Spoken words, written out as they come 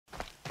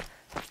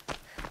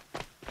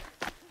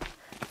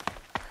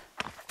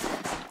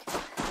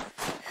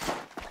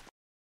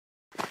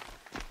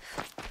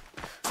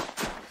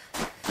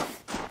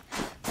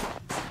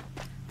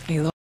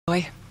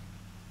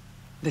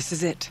This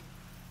is it.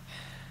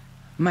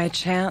 My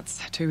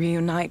chance to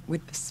reunite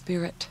with the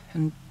spirit,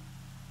 and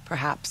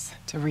perhaps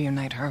to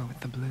reunite her with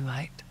the blue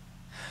light.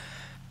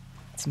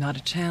 It's not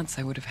a chance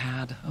I would have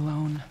had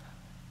alone.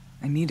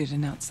 I needed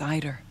an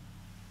outsider.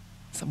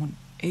 Someone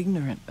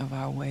ignorant of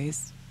our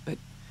ways, but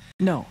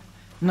no,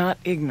 not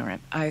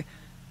ignorant.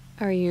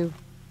 Are you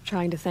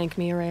trying to thank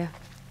me, Araya?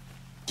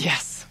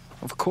 Yes,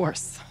 of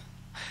course.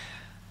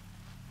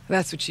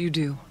 That's what you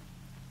do.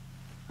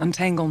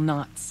 Untangle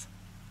knots.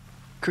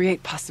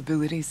 Create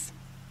possibilities.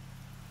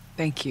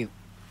 Thank you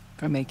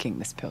for making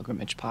this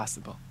pilgrimage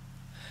possible.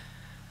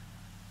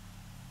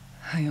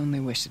 I only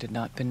wish it had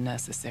not been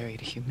necessary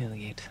to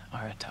humiliate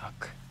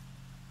Aratak.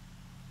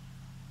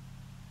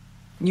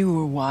 You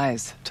were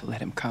wise to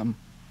let him come.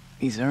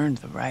 He's earned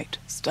the right.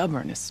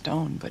 Stubborn as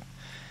stone, but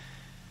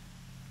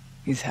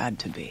he's had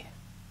to be.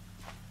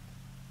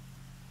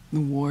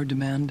 The war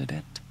demanded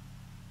it.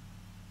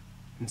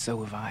 And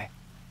so have I.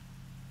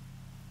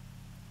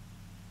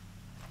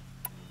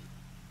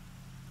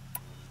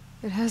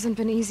 It hasn't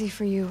been easy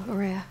for you,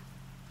 Araya.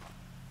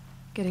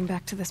 Getting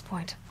back to this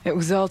point. It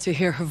was all to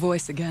hear her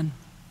voice again.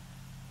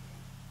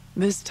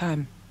 This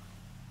time,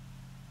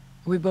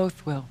 we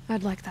both will.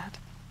 I'd like that.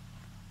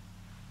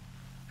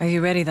 Are you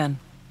ready then?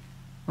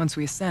 Once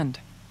we ascend,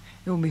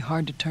 it will be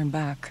hard to turn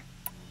back.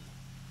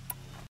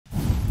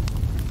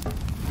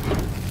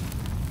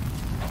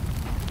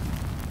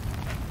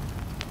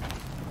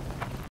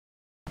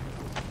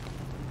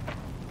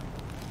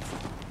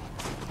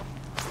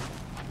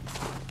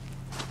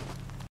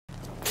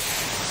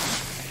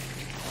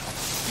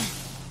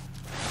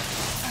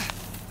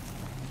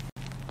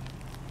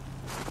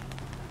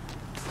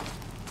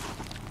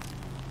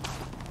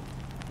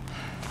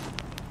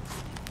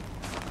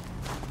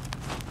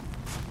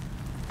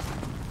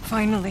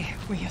 Finally,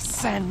 we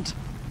ascend.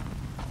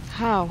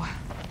 How?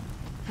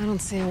 I don't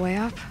see a way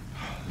up.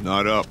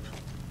 Not up.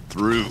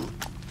 Through.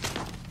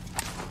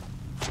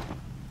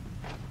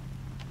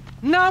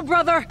 No,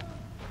 brother!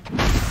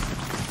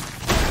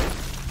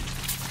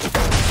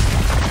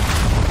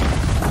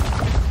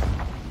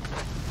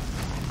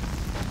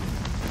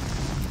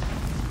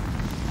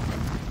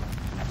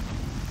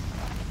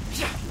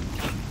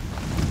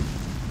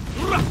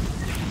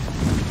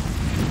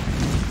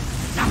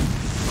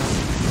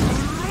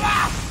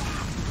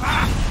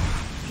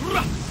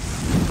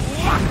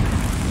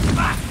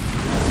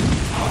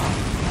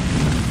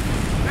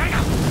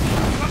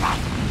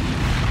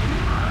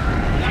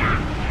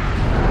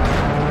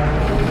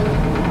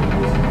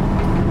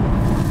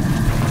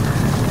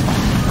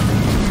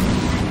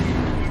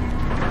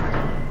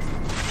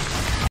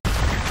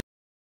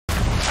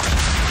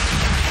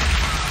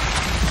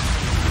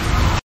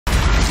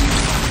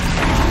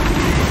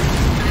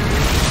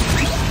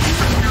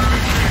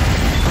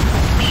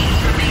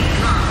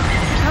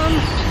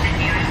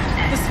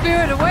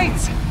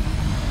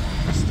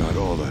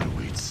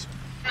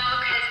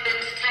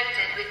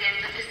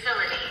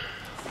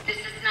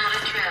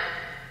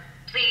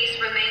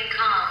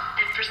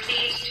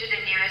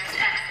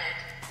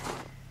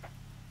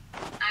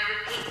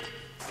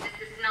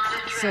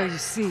 So you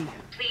see,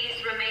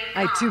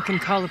 I too can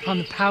call upon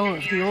the power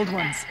of the Old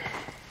Ones.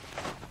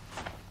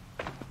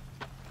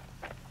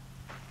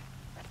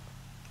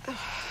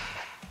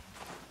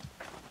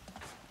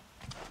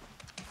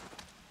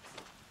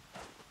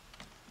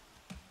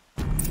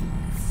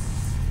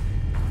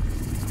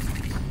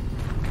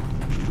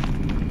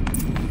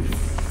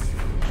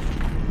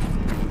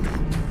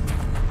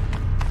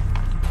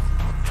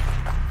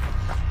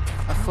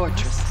 A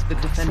fortress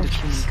that defended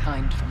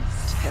humankind from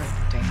terrible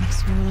dangers.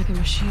 Looks more like a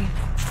machine.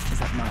 Is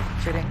that not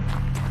fitting?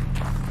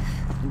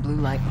 The blue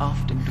light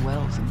often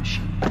dwells in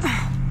machines.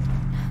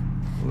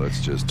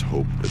 Let's just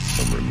hope that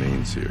some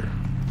remains here.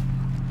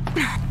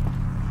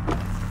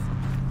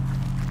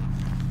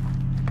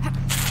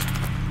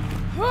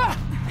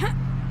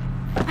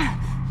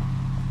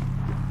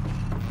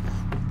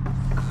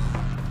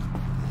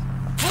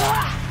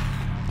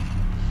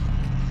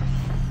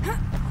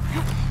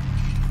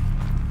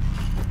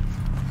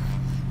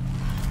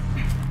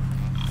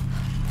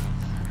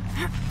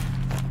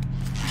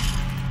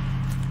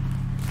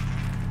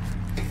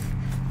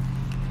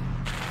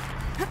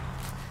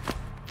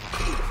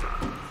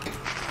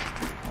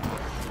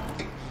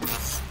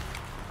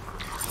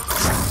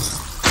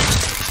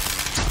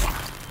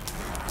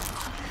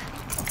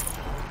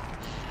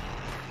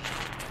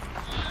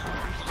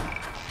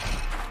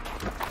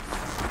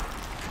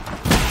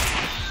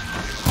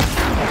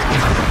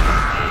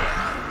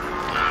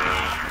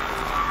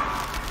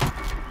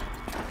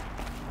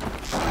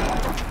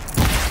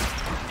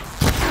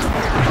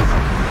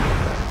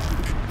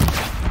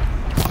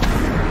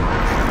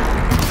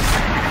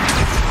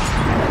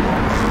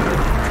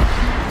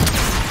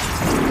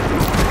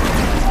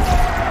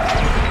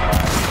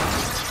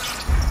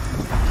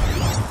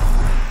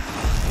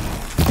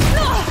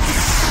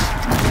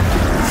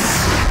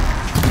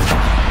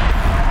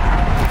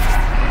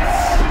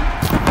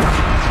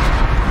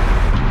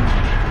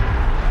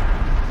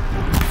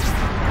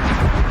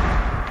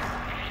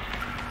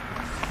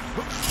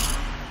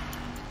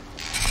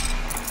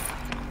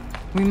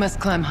 We must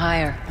climb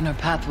higher, and our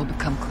path will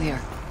become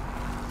clear.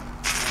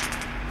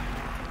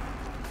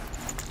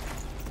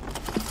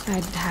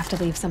 I'd have to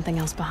leave something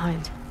else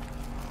behind.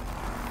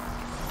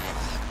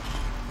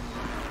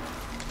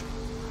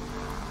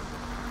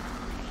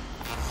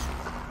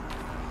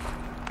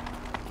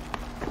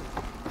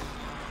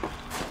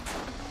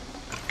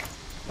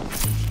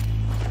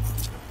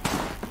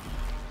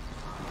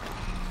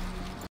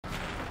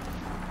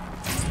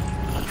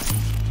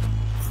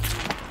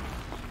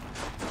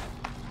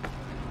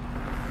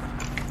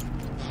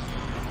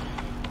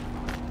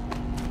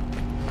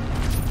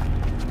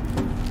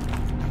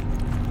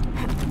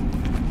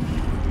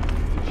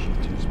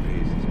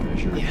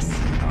 Yes,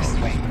 this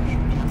way.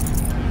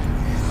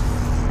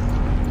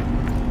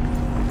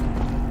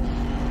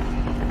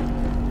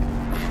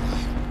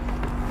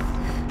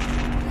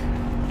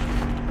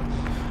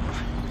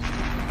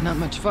 Not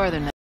much farther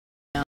now.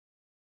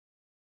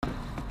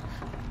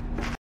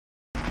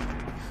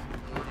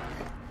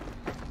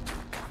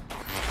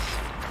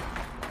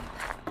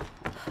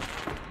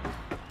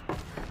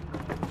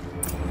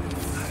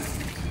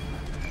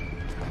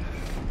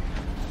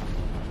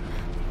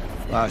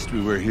 Last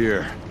we were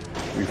here,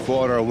 we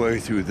fought our way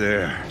through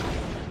there.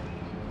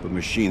 But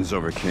machines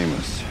overcame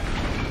us.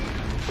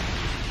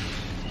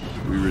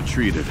 We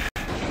retreated,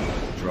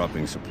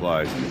 dropping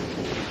supplies and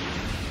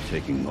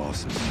taking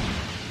losses.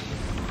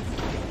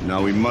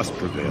 Now we must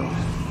prevail,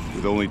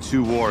 with only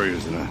 2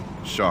 warriors and a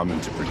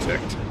shaman to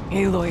protect.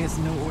 Aloy is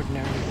no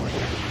ordinary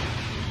warrior.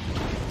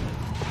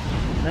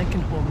 And I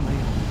can hold my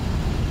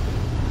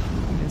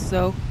own. Even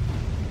so,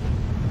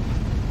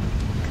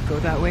 I could go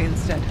that way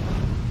instead.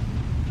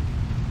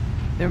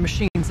 There are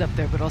machines up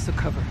there, but also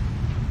cover.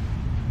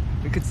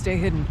 We could stay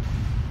hidden,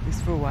 at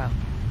least for a while.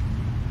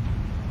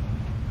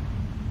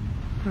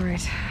 All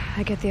right,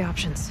 I get the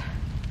options.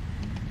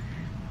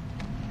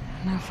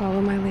 Now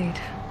follow my lead.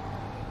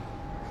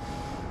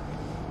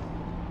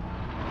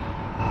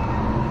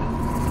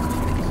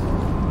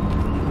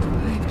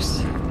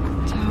 Pipes,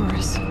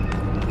 towers,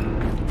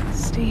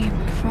 steam,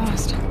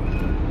 frost.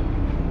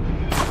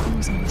 Who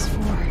was on this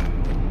floor?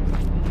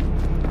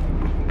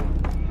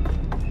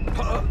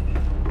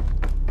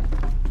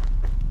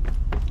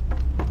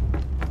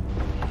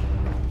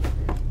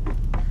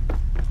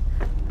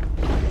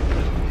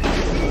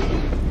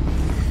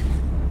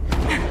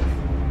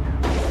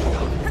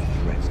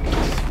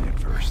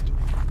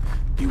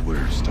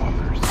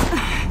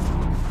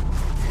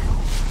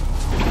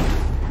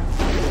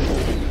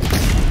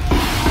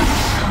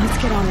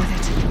 Get on with it.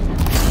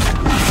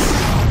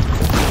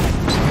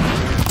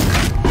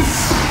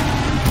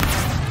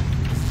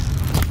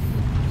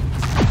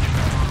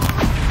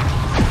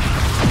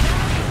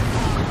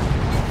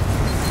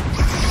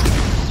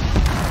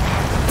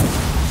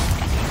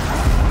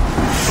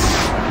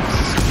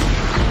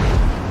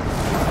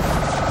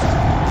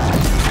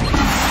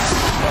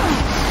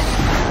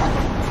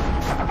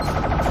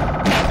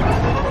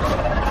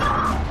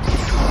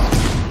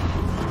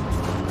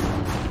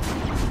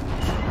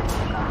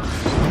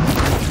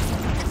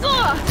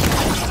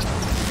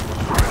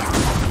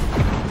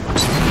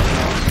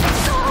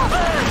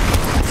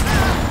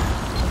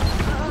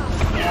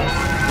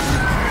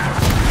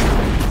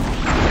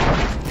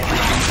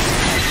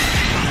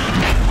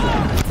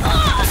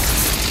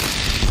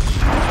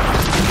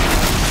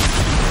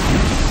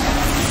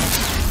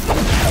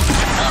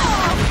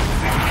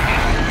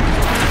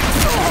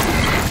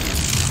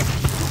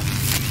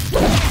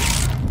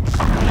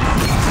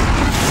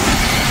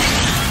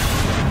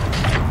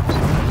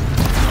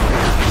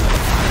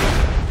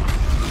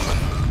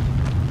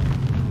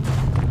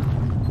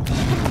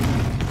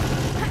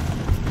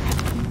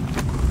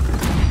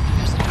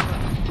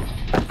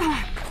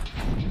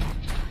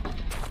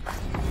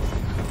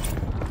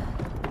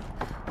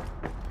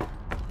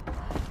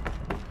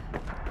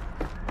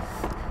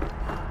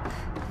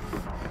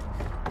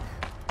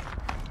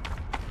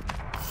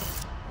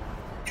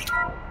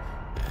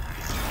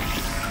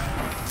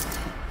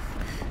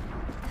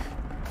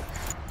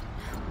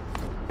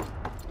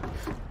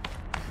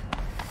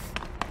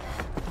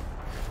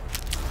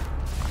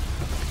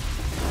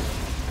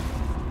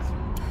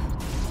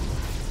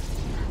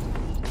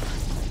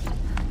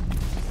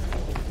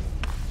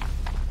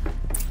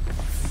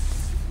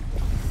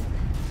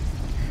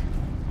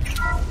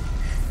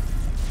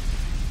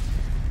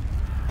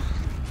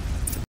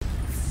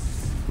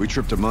 We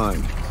tripped a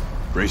mine.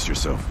 Brace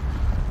yourself.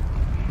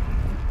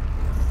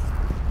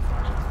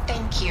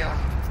 Thank you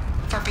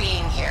for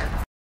being here,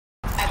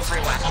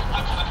 everyone.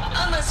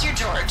 Unless you're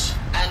George,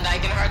 and I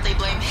can hardly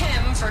blame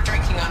him for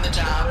drinking on the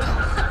job.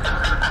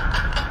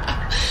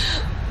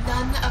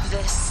 None of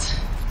this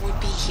would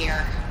be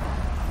here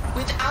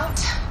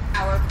without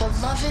our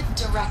beloved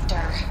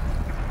director,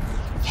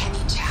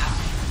 Kenny Chow.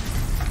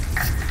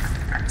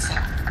 So,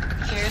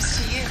 here's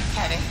to you,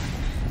 Kenny.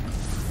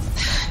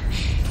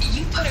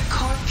 You put a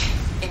cork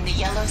in the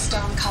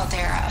Yellowstone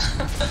caldera.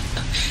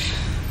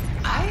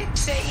 I'd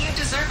say you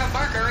deserve a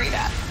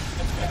margarita.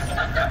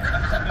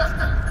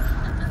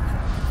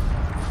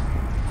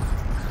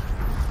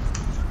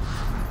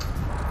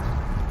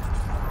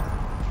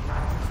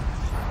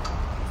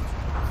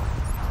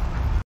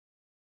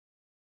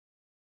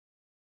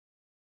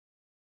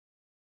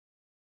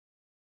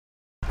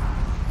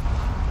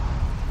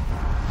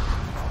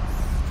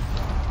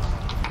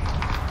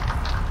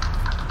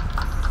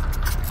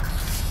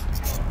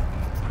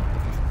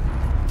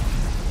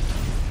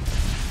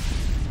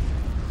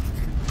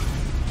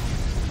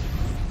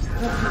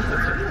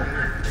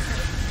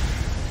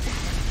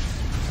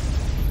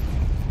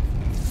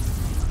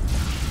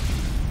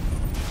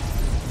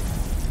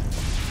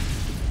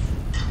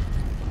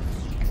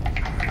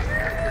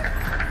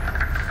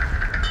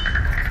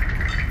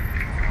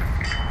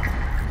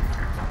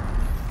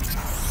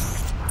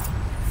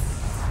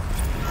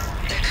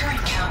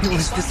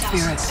 was the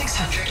spirit.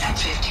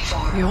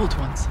 1654. The old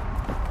ones.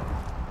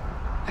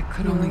 I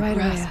could You were only right,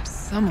 grasp Araya.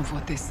 some of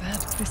what they said.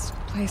 This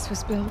place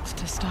was built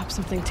to stop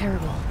something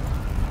terrible.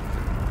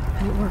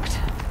 And it worked.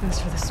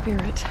 As for the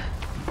spirit,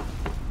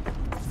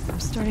 I'm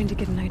starting to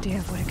get an idea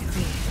of what it could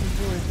be.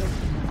 The door is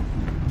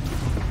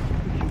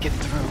open. We can get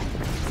through.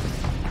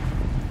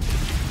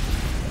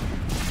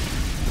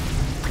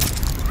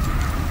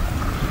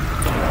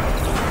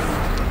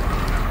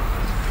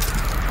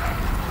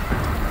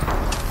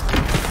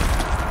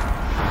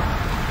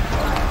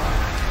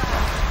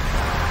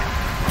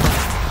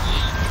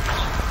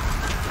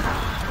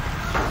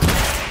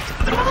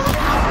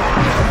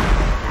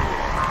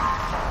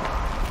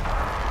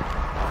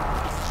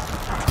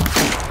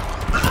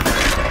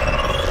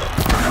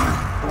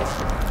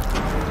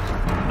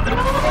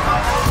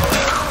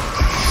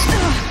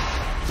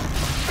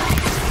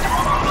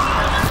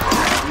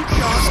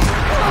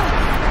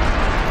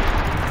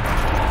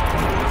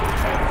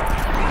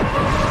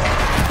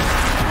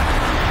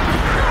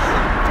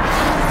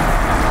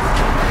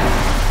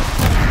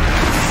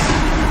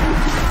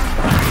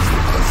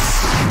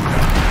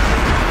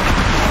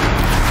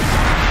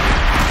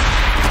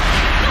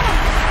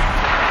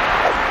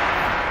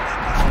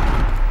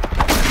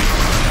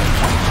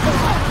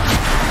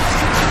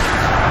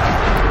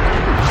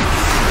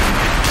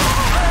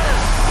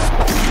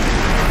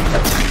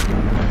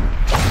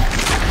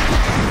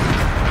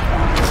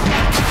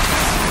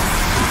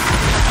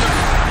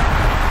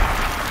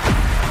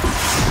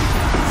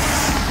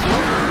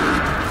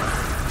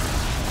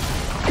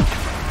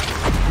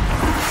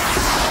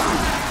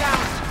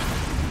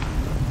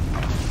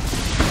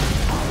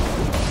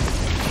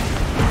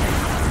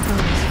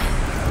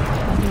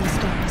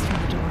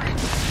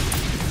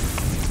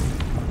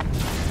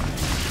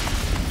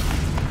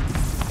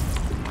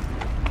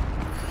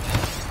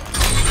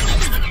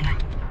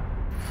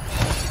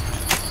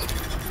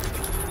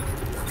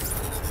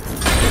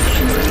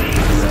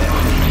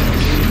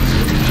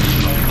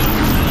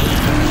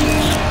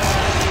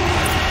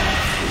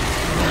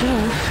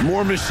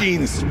 More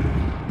machines.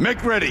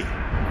 Make ready.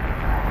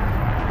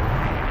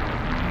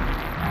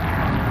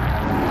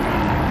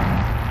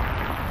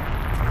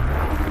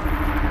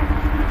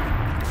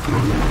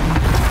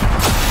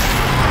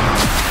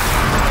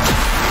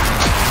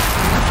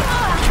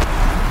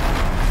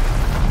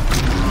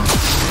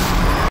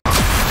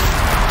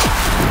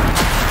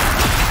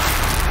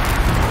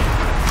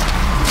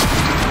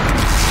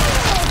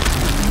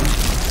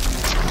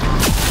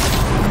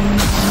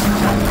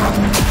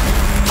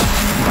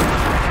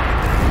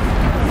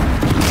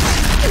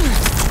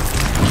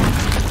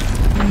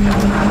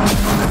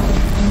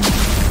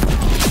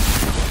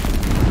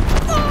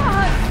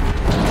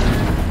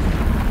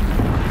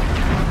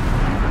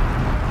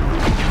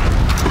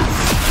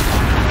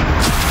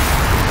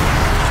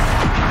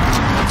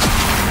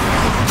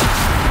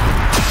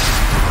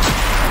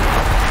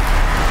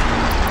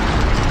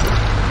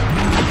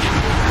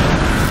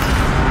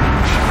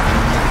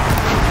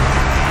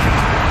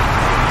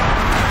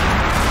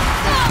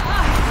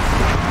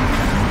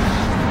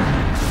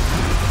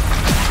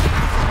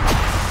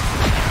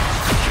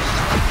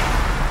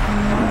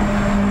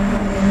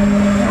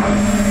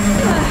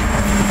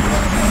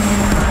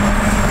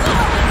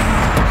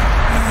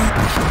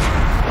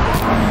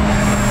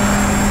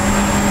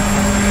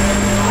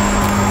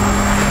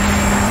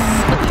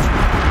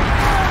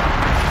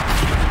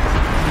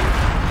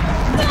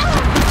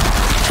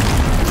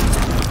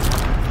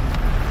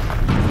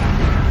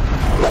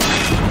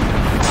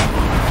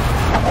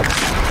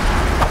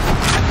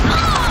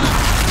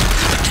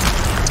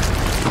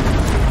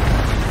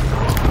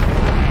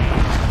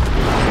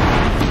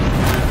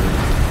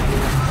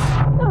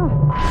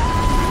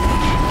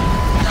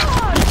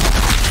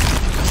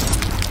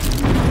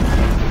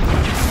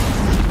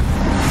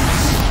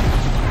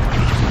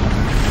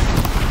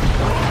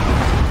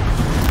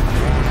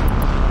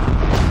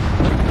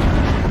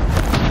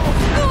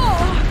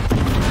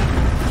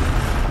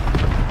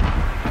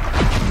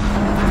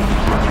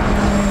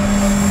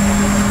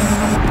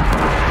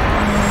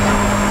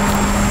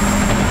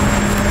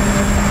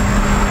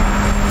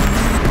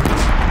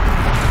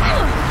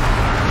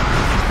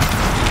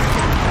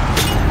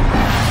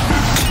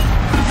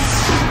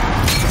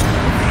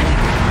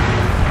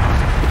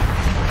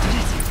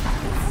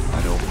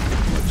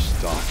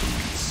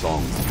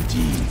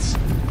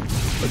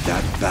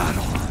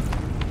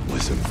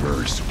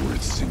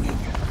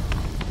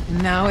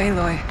 Now,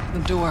 Aloy, the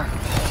door.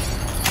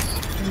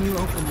 Can you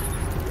open it?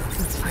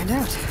 Let's find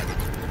out.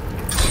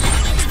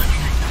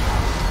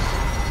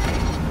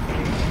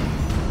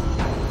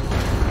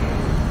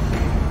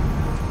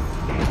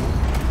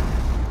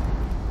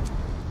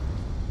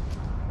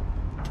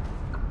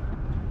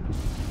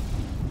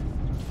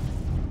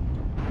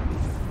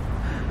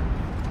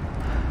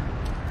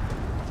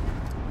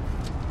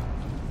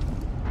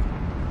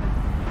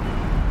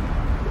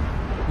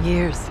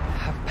 Years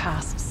have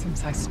passed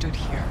since I stood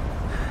here.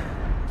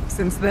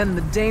 Since then,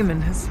 the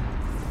daemon has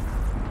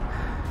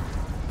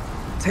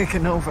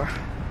taken over.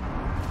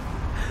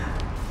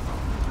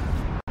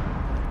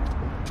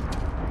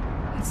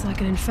 It's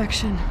like an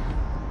infection.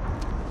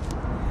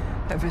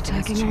 Everything's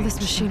Attacking all this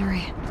changed.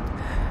 machinery.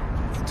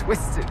 It's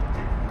twisted.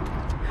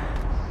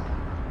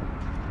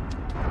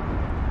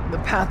 The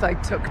path I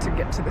took to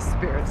get to the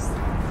spirits.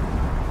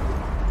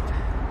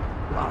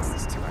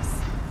 Lost to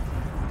us.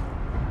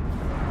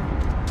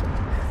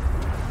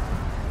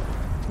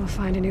 We'll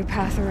find a new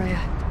path, Araya.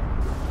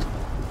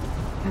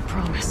 I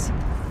promise.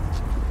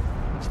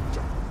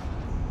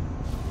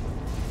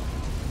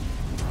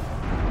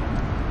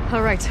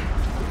 All right.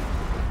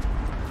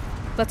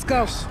 Let's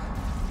go. Yes,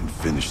 and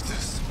finish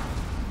this.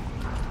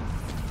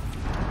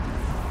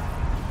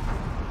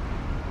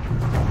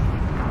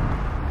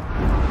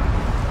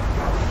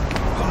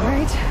 All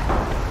right.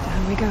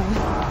 Down we go.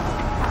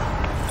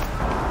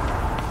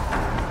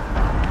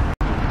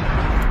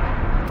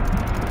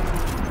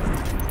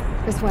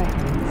 This way.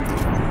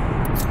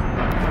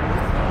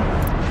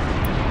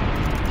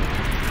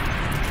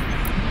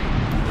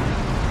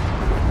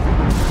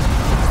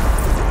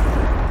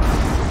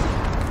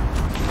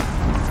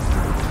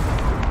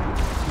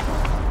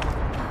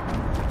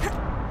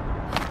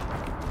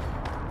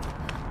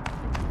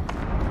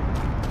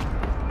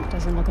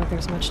 Doesn't look like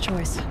there's much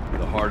choice.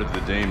 The heart of the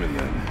daemon,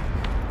 then.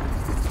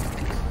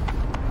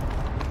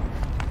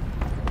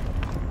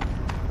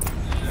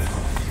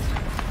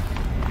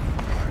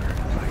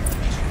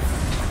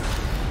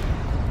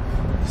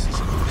 This is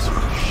a place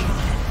for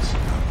machines,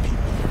 not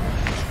people.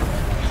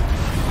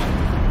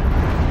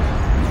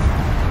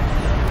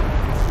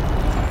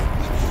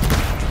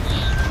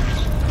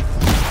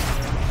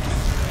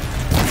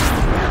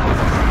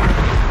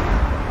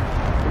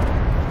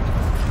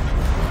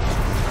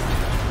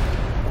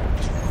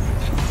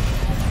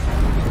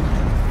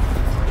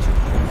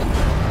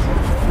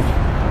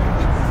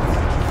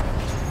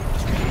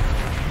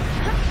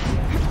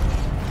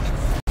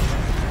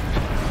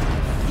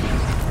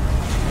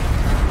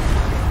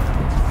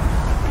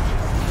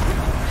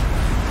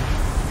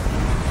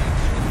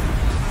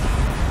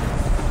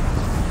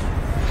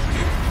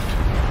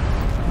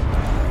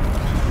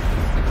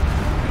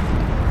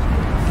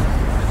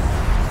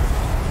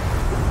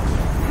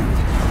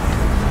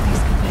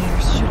 These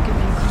conveyors should get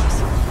me across.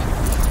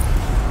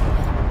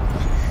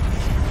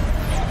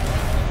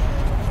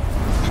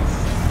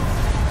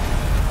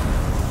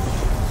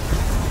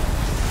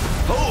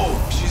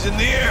 Oh, she's in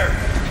the air!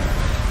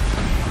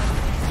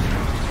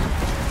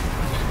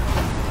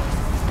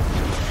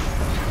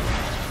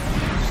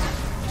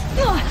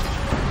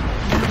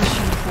 Never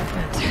sure what that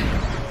meant.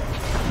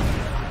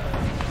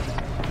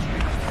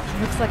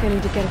 Looks like I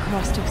need to get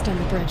across to extend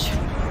the bridge.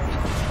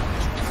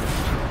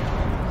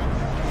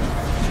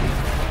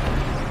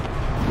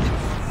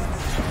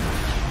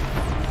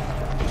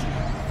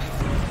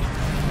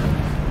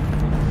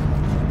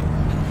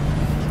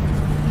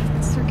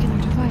 That circular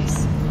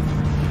device.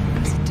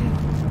 What does it do?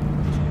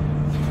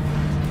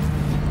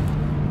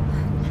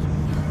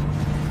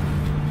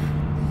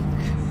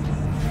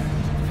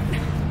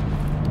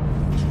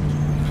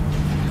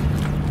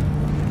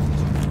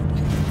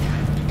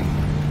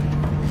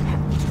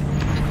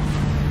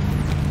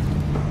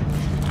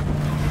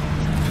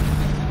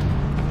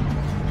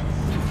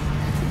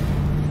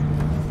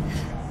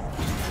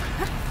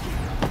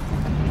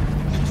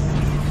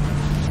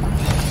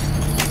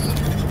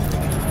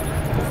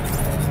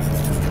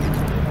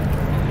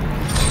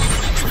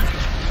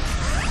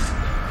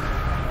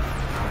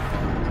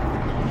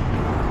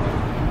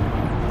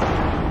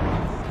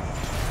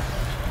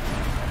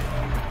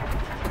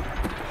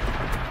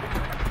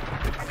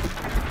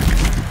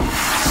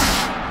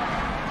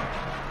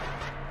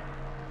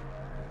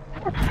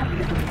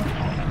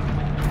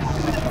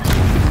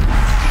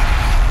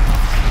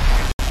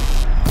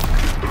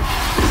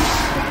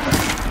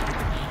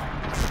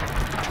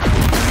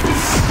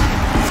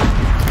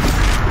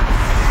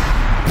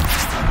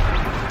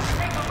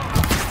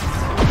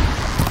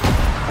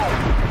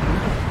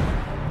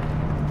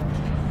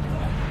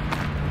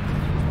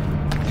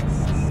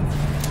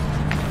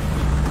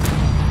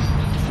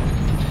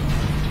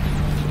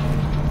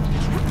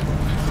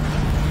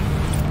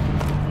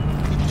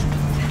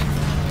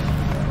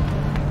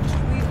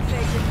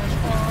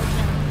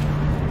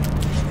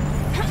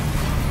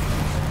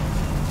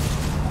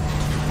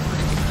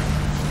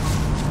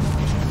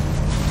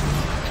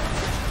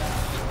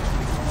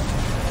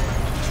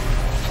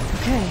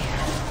 Okay,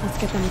 let's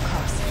get them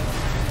across.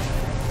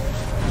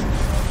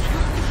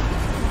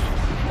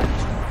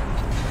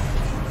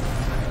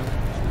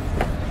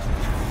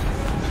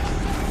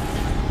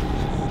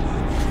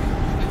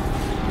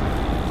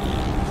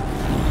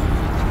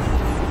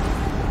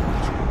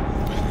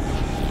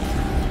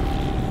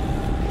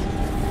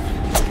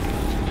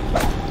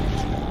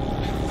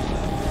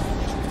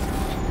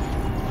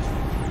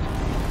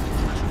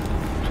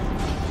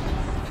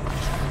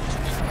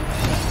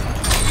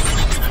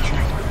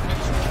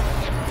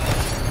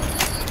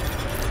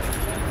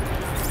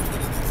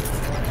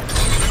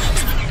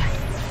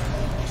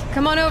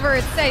 Come on over,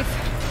 it's safe.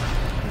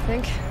 I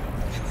think.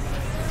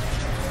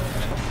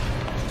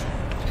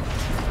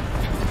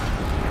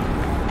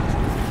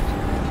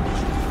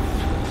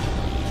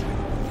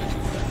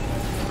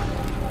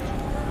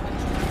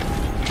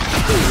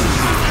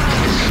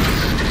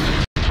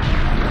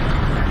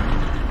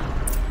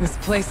 This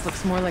place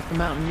looks more like the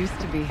mountain used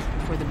to be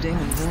before the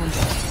demon ruined it.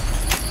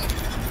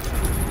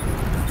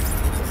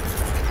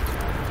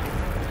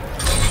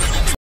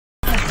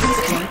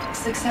 Escape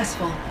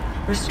successful.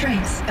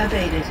 Restraints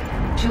evaded.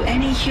 To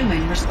any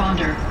human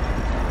responder.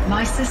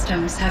 My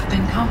systems have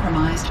been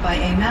compromised by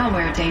a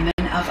malware daemon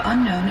of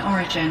unknown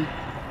origin.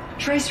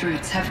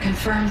 Traceroutes have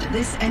confirmed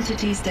this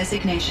entity's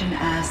designation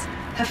as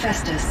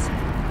Hephaestus.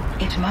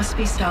 It must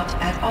be stopped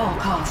at all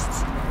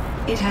costs.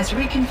 It has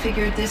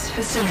reconfigured this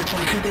facility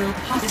to build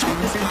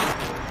hospitals.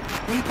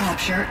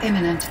 Recapture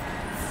imminent.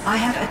 I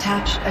have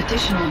attached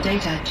additional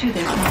data to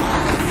this.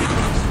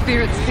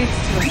 Spirit speaks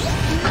to us.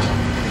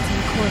 It's a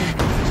recording.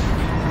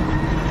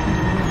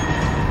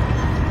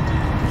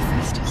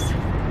 Hephaestus.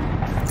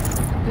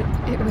 But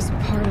it was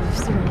part of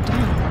Zero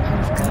Dawn,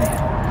 part of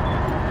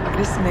Gaia.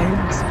 This name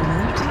was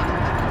familiar to you?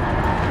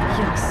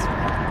 Yes.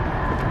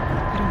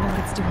 I don't know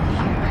what it's doing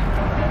here.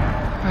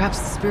 Perhaps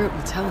the spirit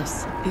will tell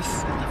us if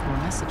it left more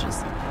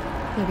messages.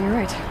 Maybe you're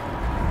right.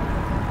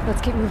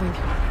 Let's keep moving.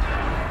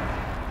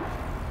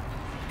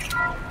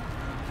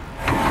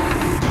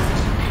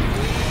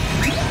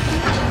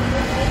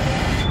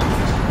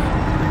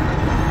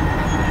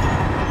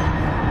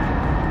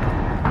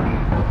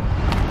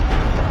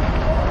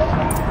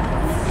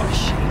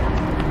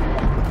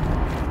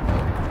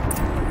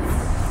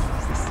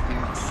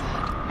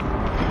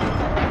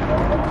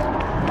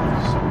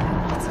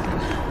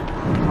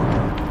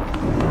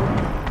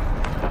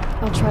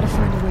 I'll try to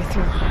find a way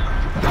through.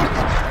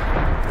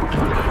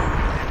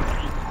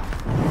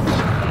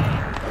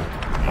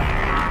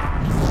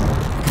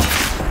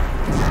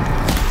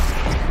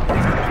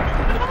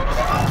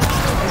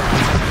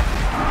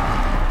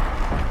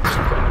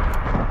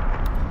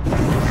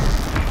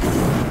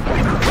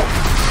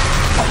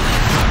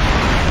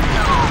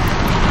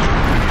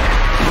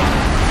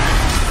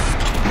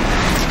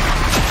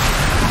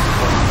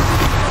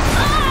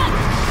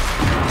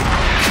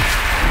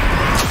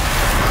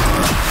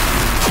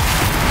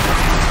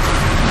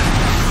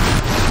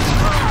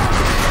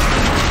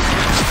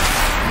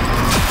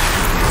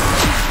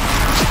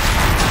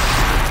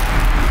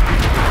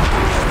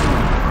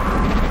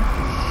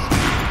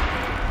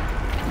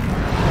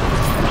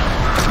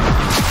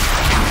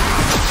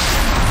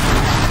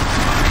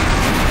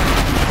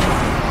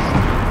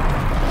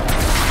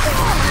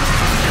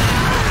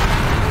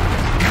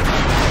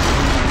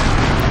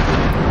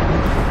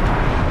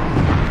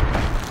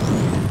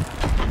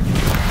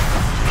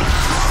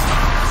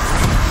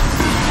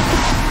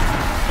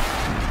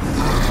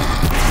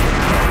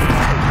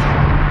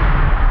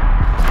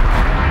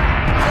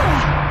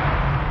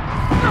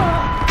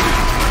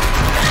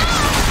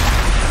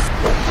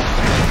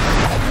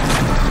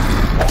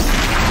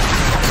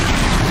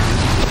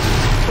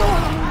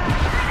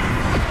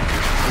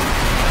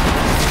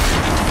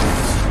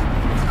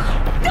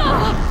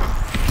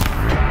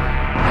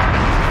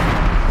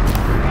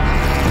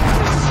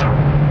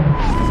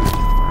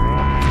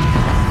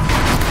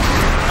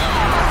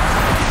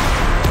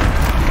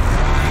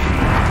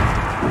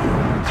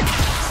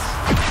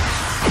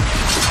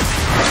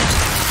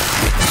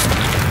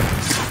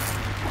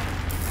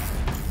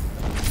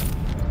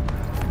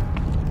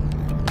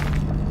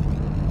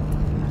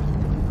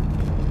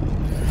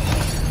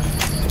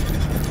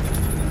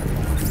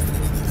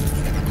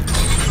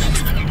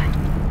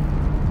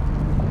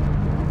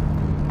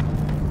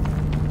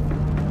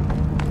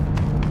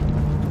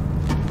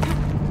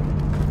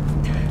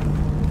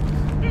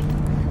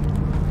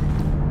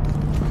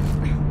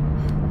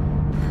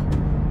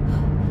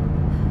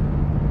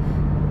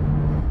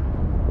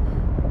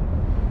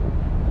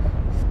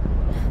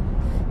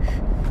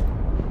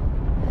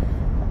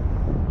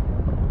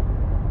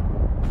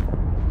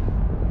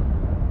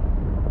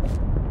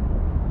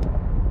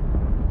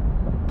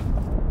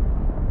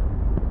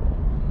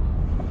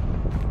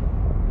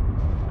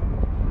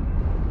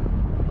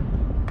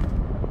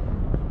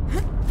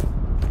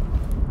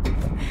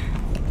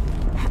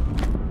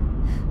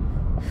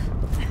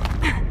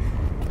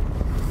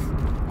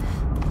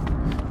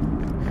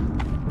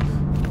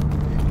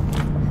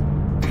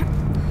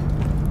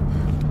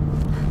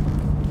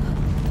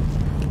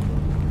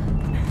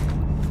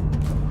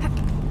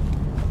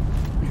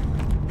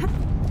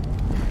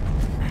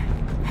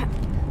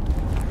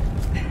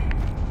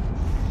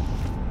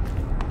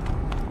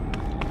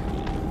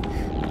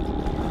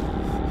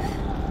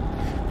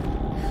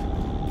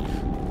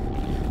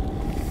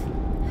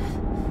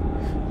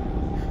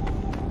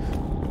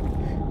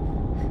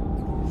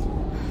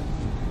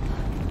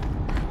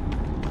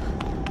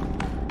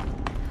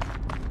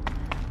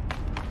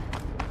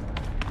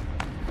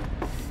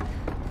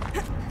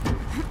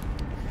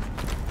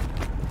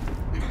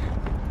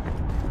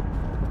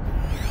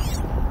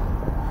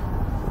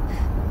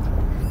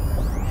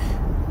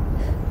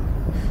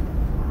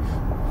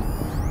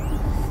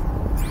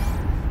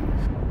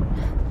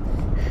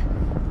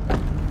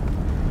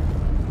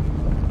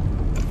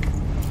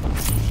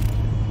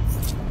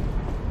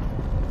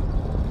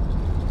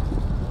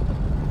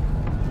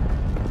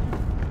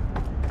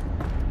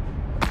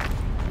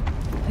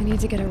 I need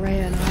to get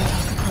Araya and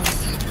Artok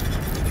across.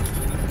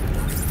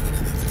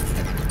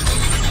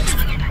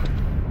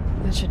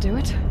 That should do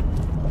it.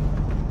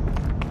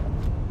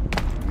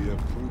 We have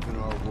proven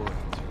our worth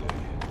today.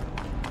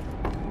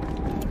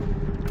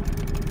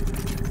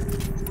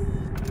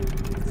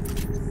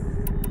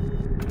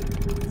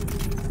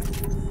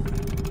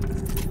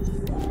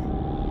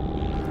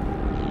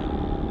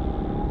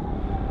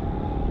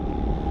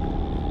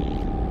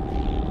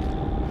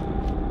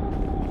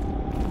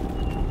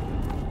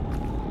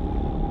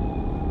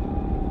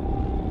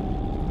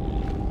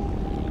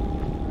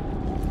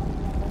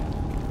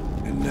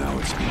 And now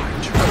it's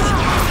my turn.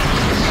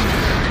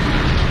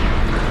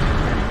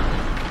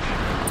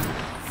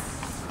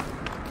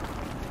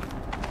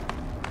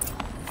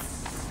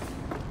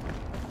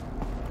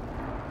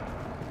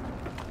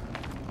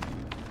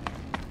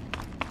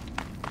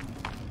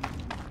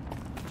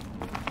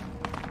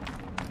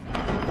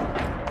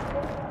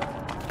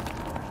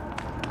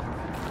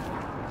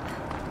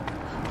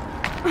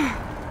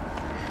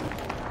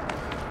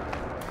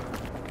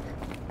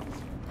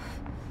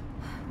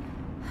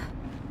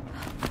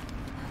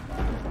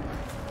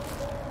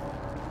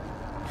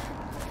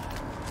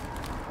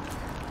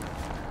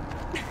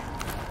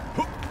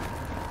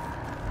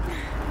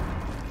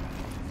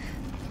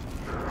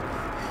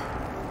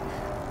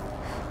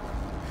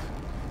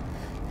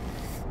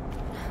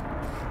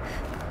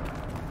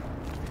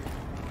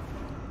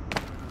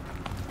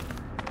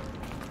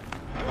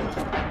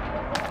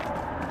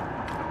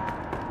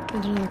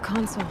 And another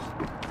console.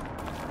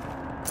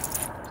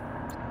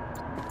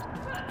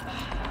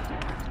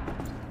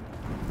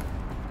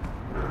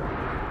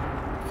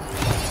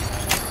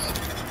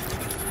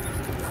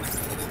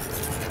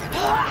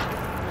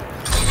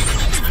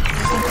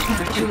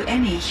 To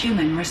any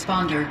human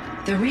responder,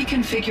 the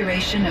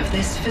reconfiguration of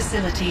this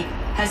facility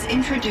has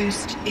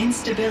introduced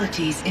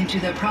instabilities into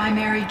the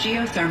primary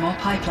geothermal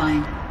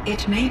pipeline.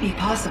 It may be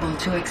possible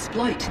to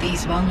exploit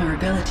these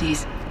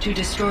vulnerabilities to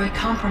destroy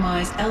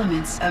compromised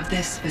elements of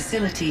this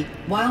facility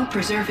while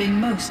preserving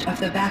most of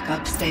the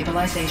backup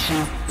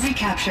stabilization.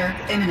 Recapture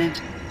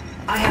imminent.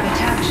 I have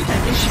attached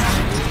additional...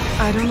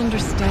 I don't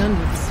understand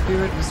what the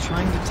spirit was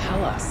trying to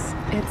tell us.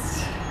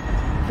 It's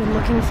been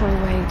looking for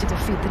a way to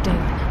defeat the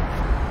daemon.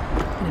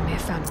 And I may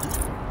have found one.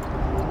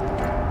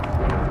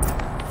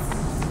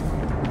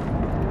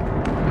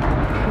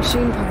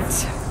 Machine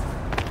parts.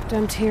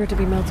 Dumped here to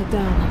be melted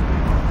down.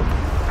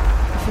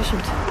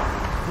 Efficient.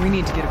 We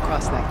need to get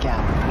across that gap.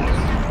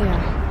 Yeah.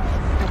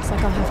 Looks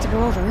like I'll have to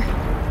go over.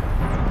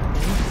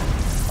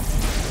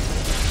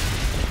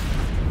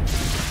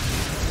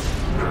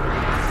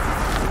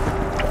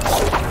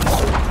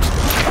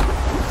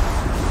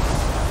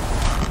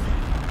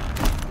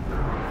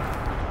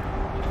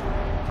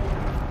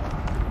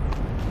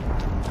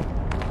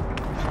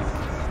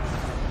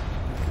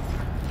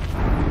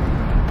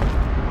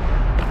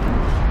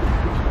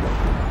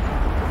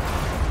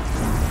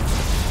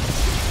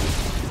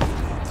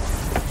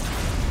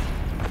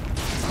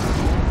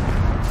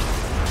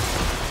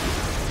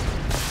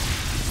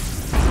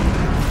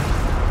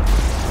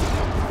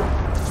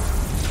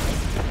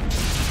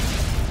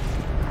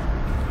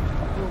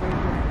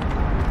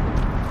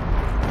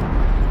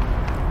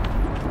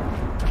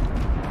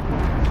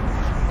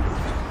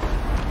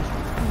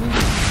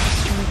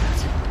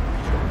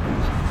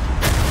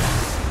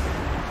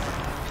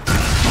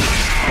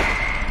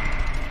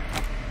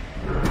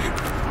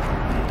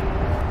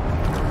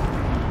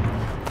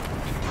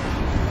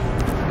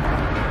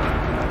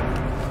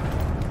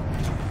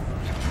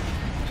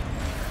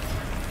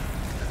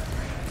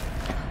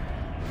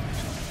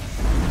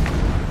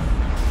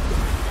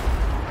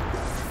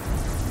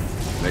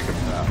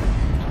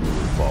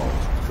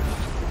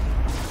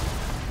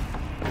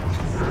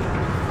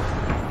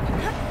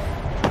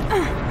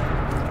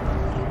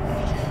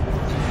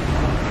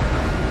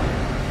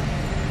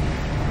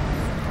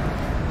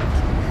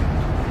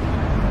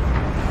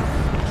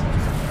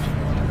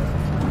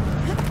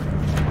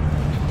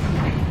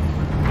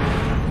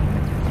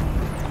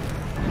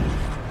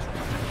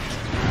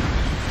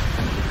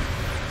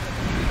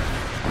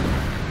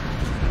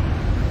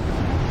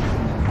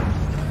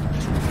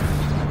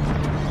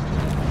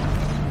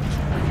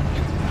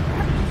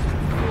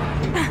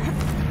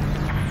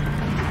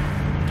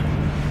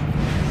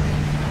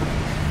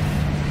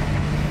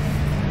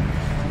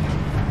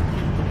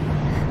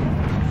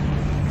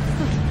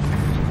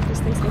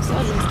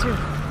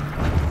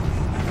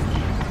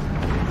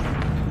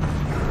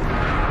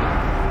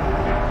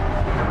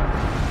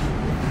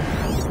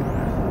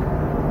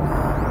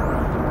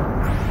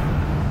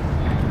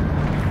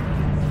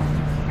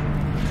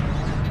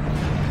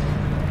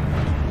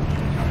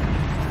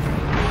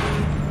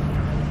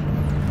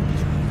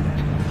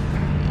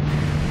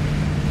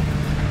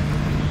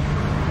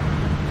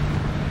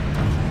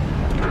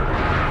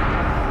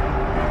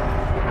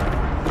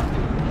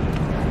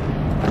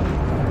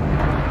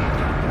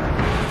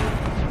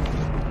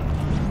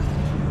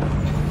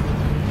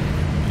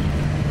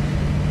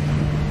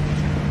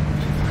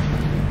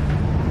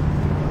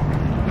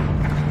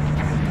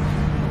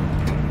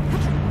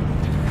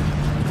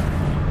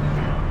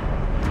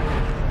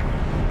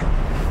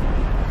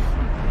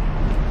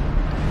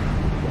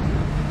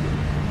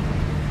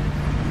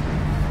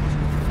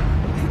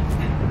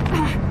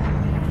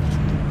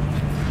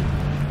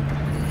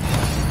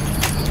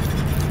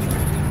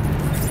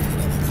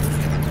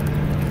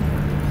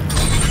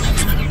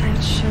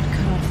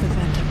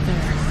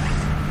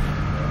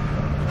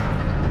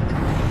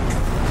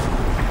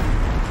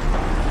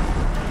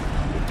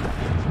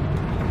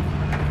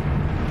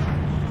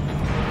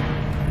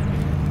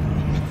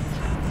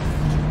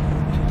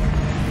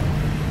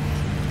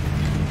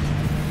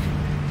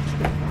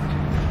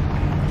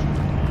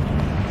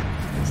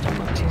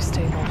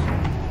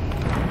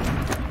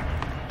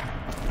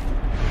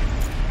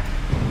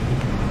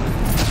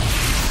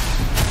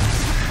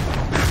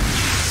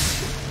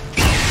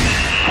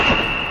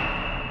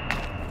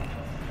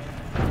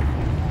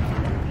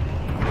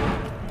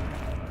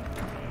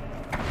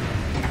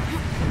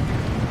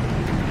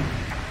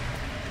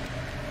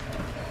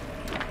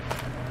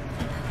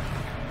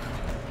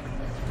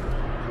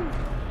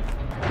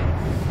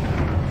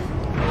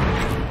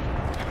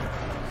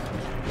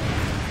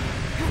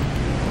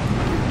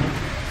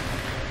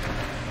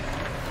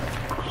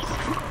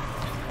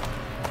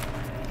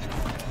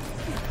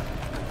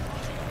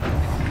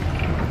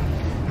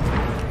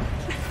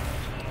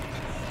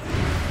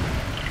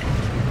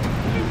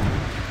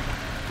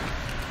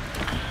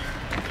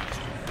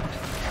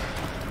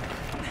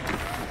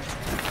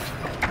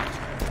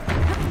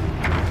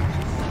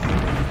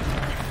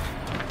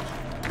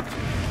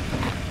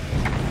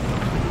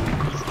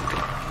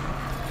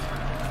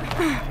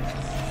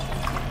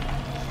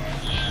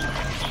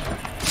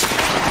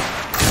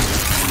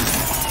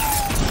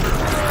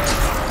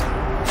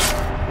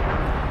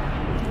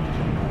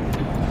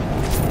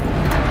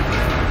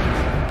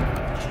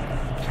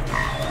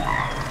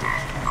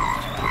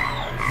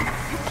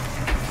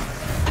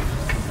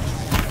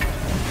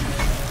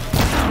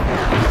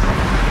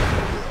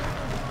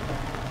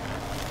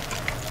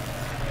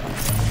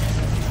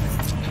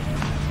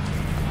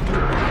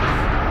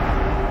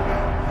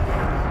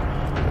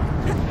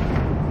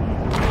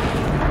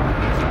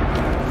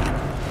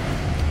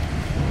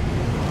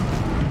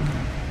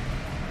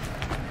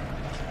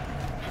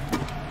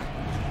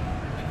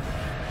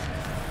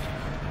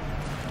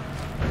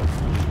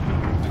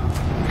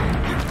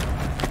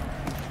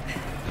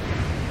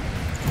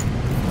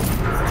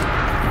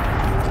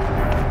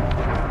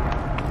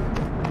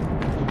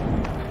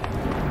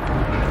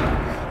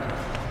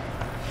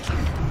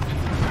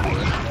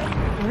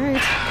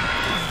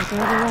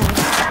 Spare the rod.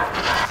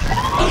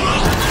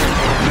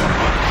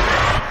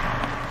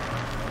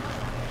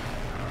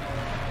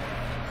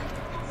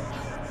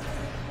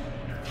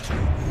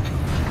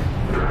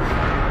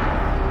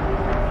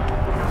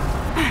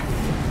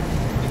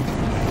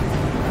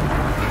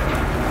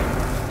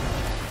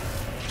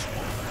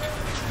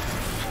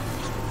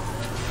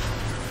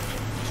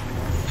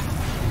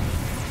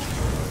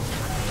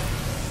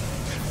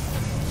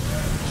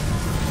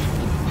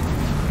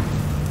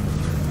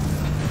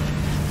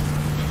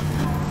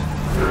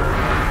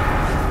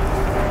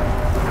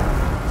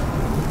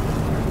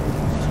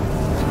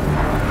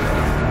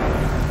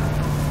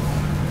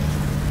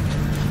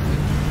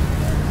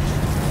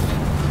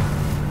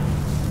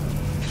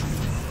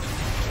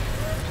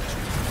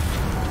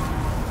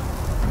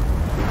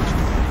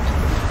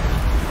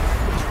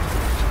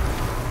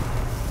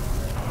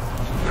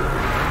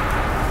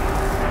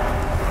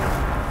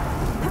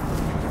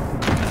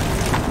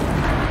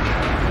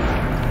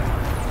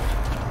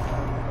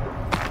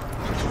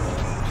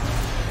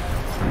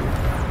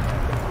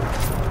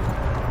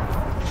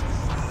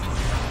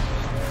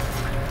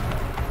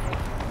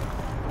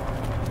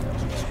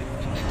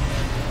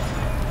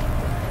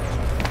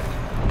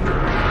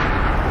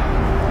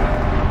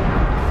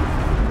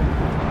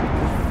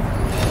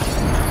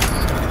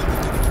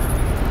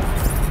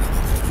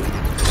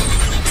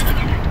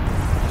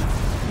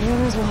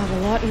 We'll have a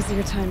lot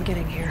easier time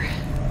getting here.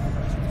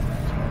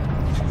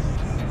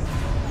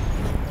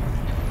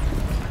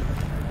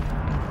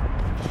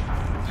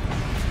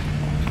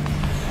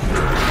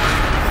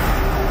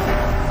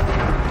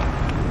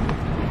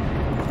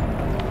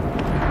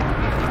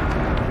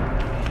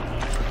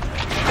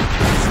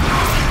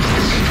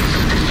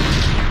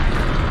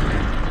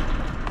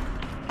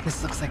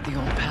 This looks like the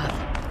old path.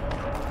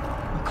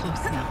 We're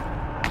close now.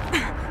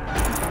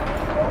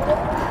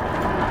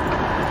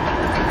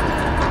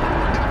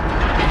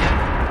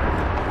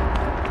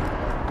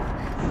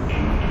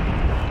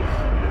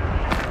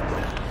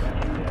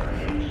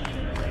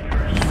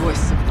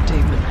 Voice of the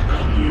demon.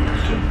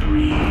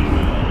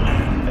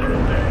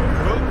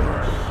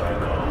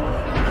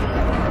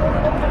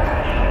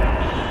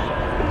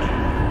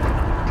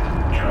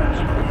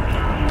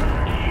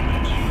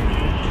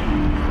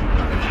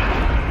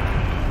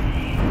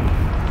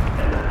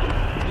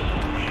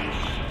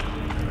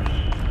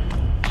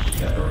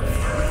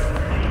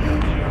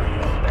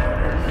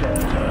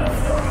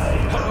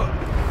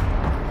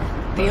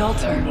 The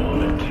altar. I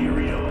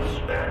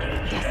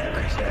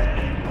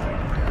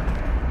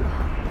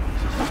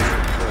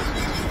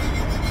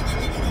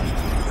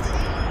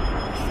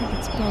think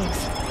it's both.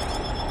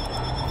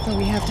 But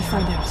we have to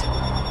find out.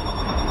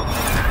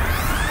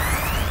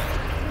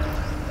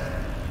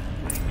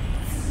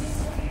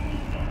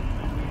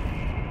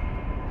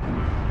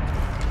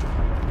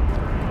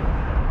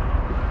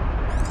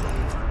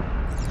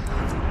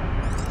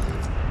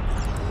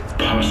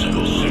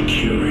 Possible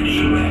security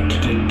threat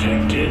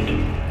detected.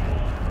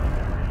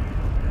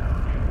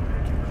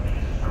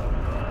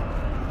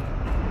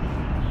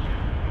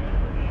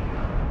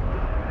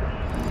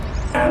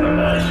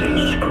 Analyzing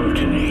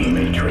scrutiny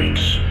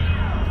matrix.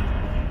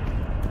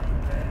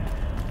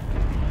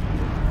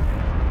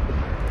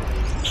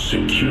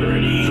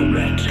 Security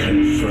threat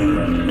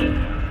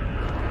confirmed.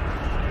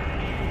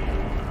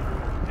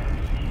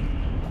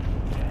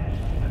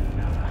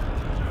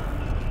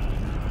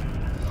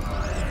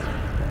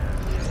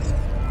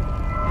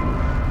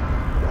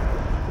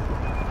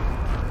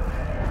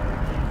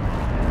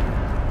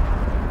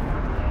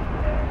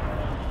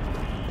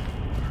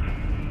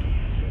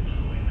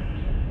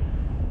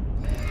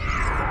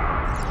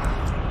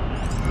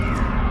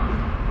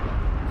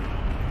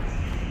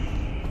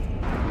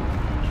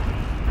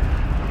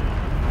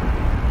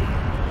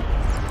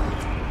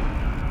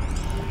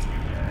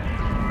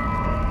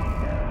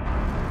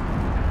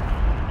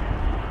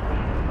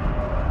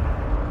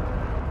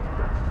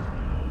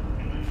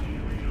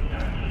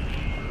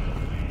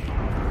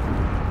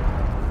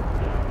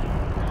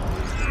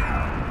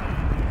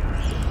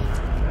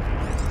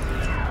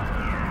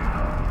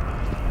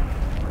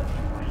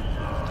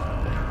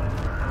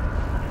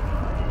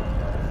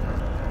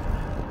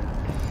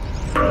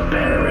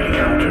 Preparing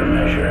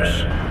countermeasures.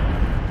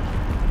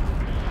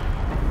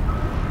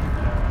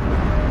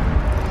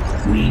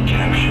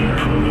 Recapture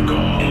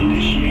protocol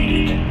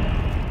initiated.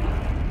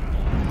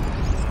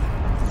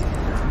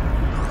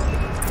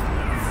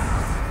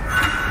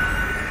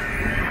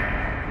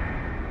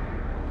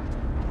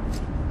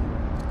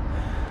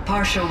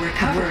 Partial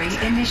recovery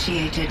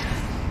initiated.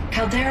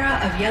 Caldera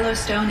of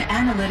Yellowstone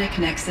Analytic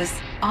Nexus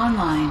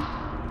online.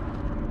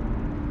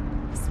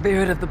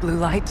 Spirit of the blue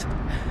light.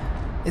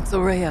 It's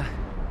Aurea.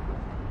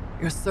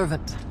 Your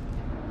servant.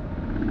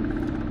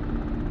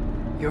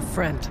 Your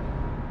friend.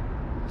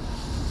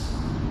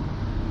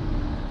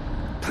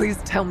 Please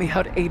tell me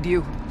how to aid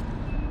you.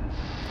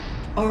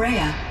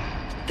 Aurea,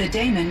 the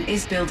daemon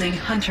is building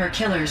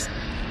hunter-killers.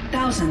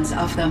 Thousands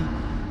of them.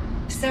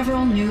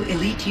 Several new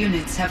elite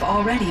units have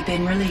already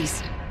been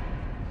released.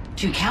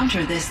 To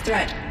counter this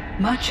threat,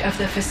 much of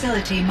the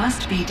facility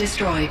must be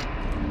destroyed.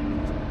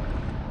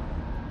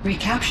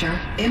 Recapture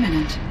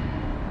imminent.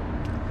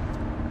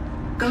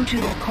 Go to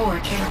the core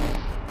chamber.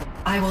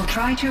 I will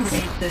try to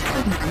raise the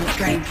signal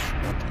strength.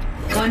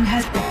 One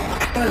has been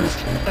exposed,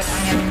 but I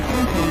am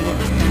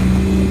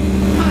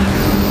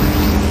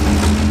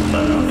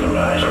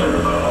Unauthorized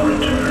protocol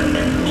returned.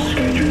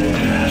 Scheduled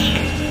task.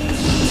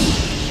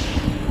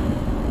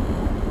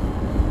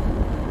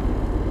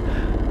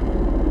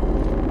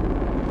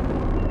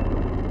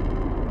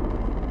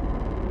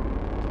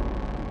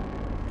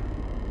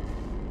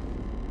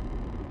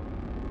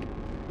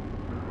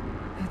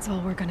 That's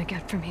all we're gonna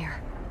get from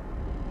here.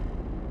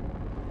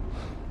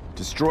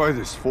 Destroy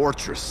this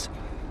fortress.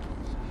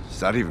 Is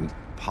that even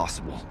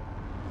possible?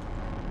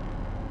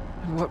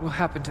 And what will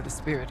happen to the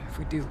spirit if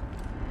we do?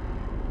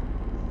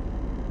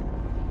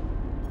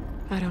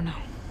 I don't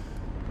know.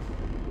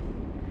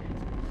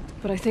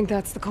 But I think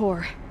that's the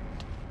core.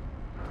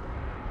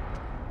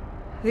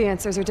 The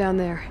answers are down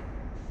there.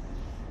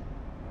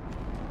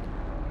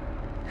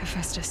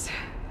 Hephaestus.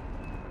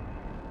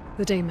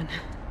 The daemon.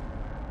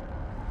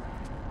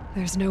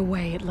 There's no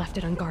way it left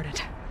it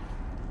unguarded.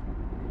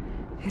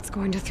 It's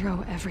going to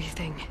throw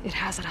everything it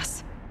has at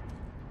us.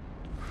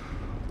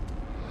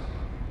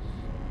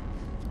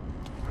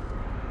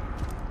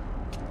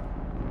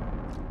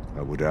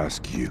 I would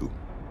ask you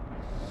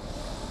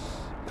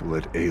to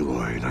let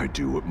Aloy and I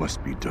do what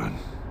must be done.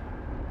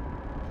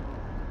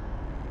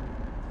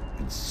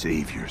 And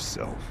save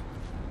yourself.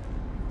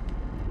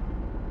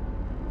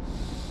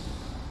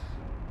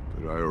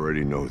 But I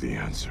already know the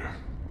answer.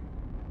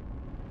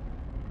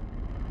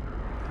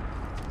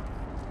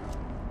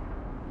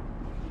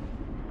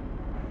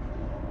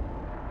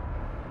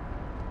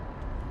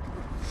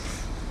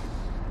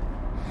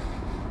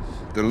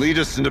 Then lead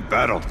us into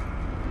battle.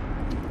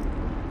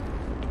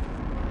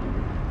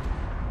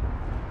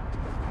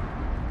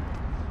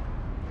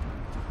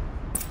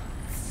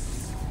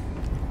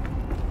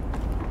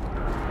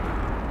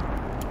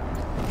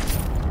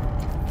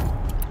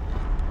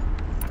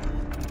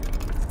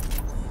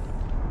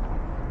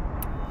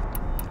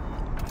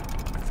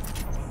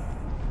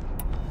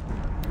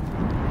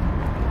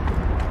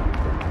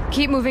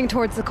 Keep moving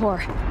towards the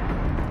core.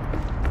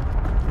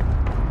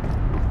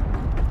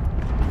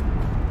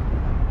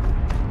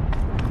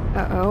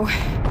 Uh-oh.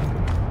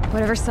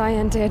 Whatever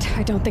Cyan did,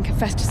 I don't think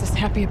Hephaestus is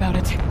happy about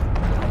it.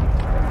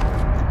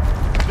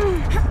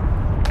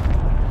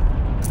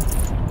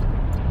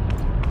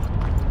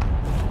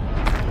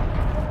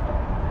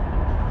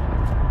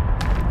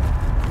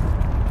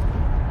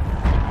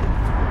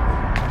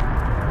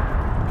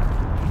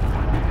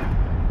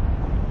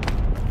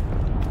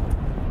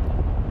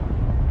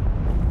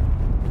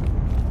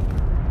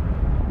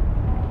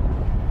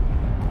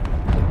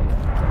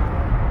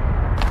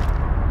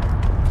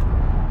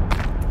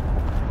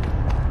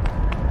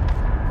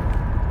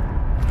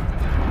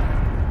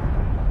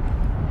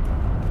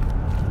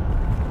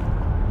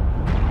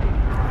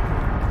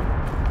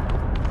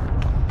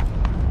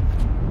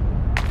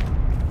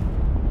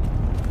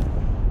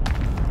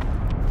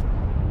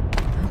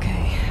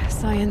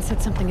 Cyan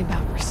said something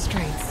about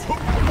restraints. Is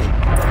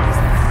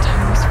that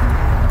times for?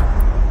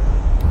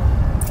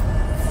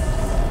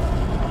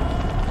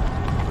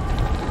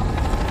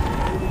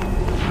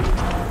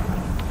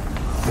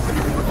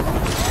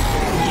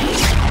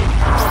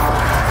 I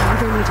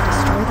either need to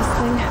destroy this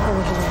thing or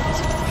override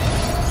it.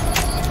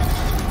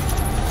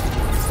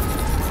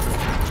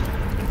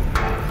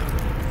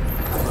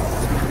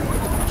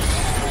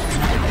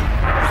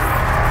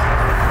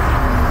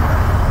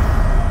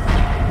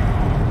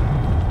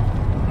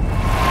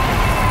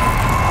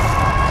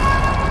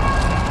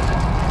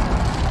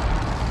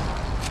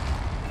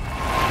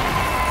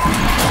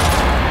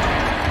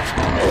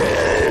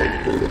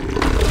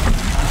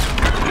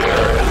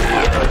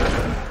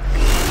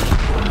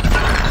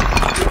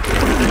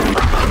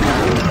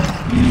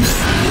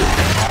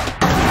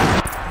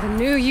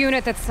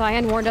 That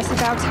Cyan warned us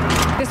about.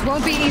 This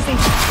won't be easy.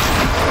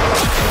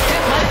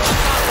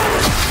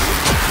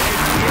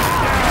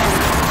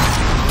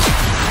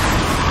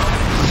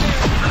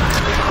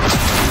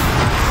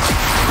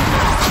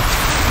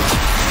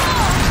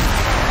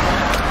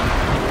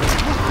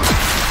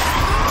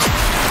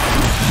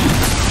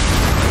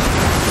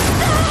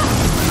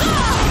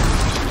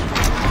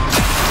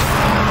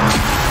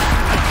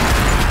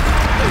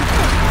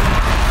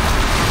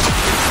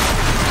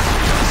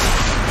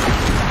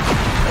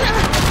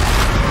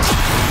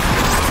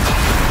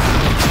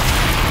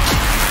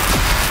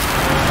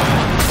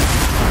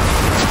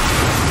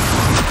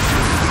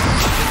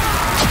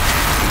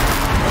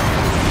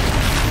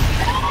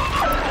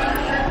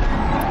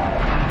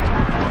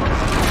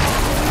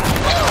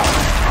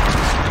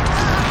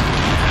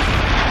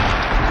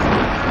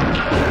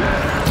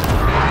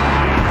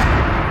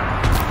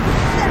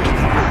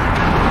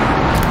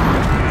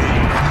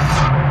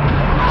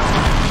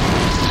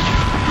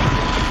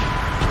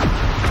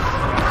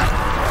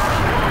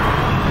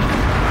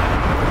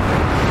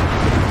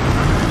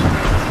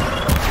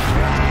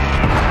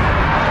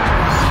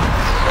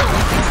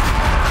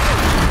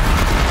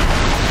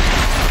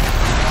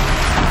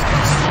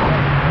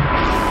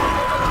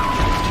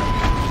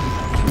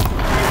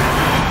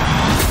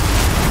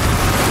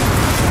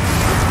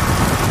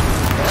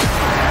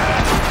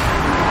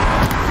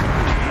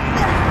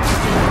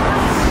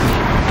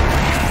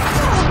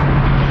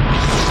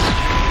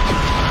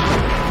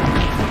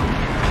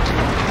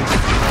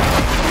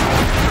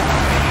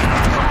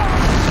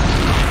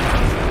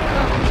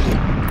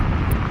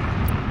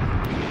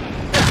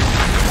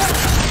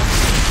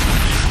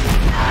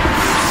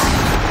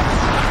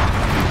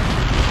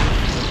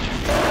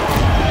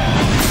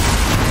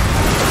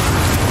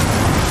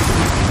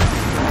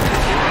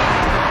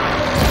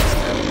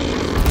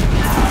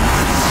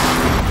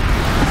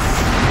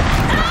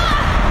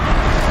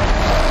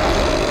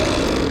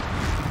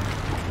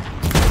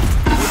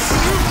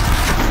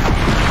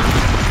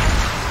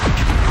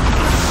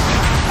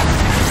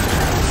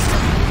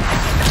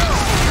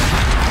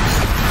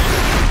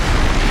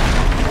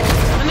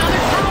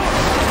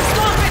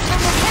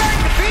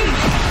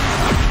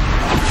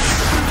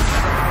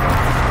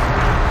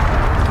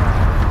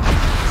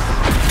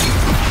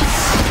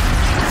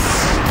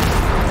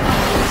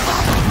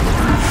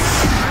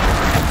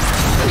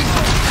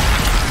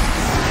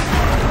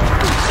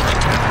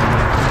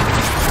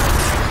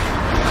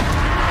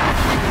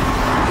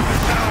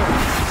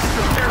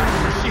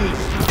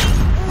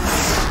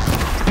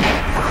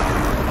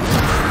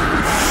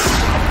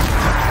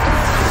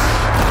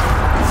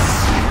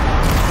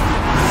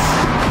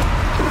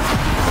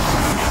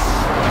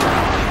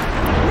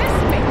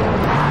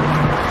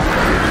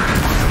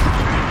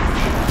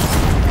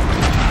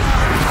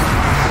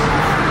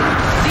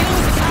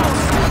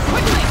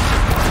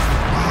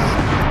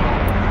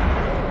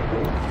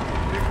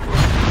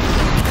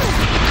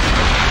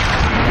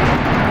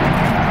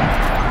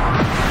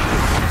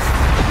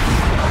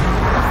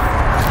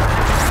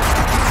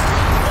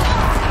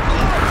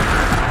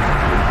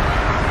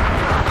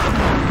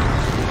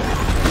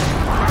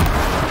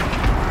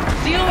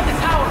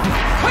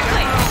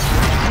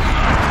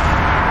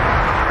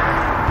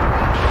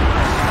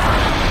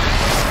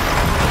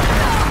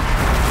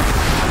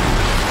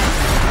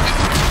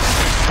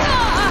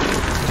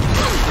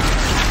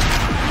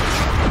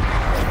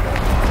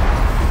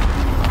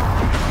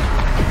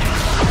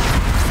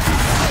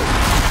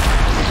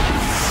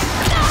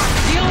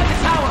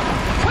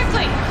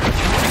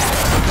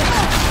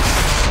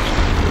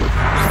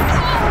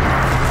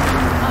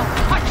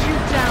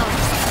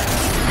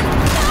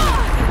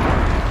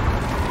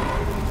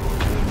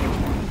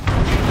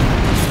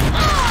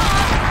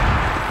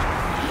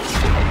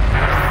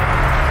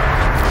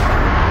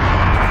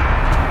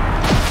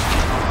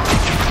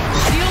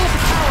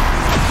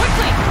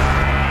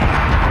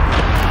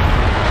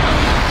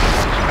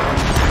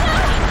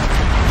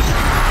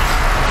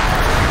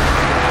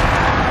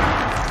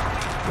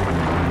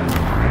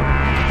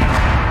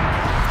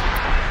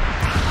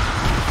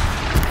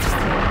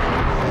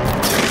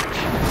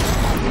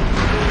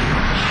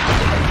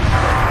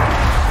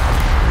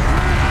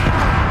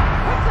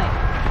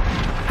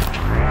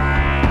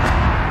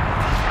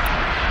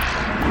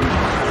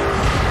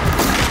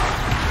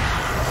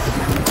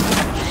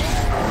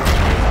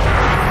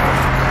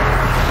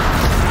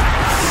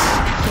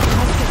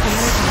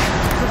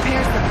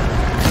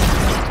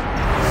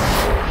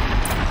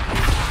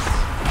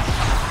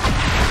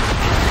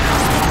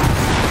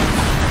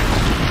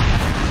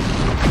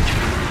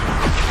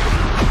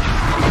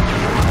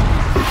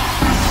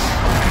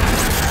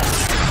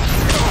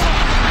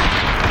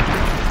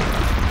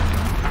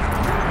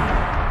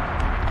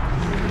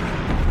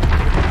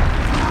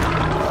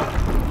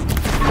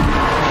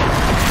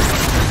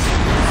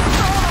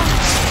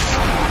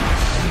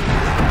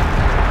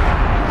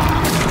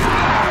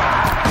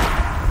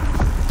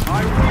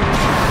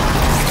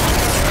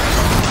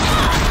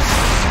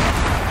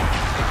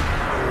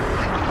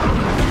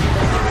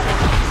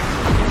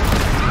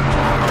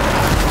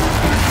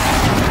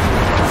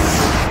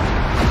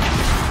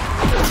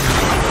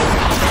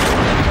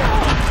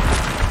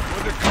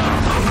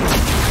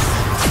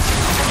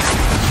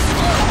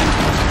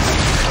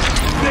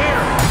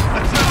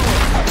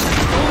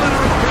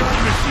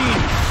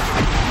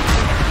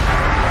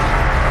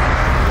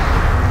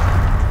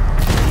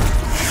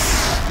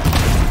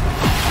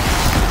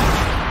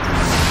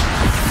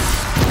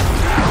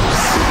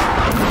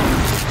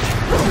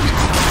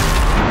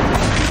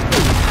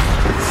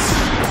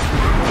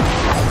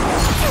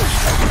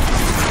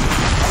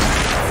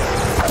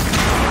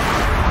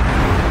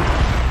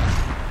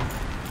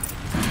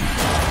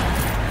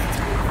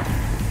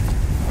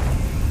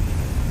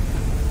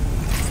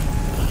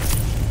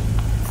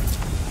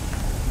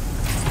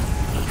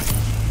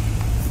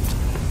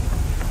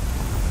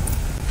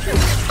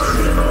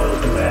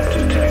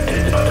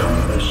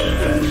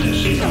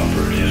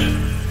 operative.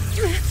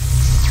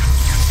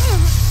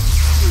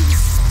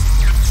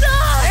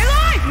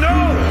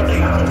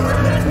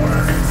 Counter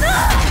network.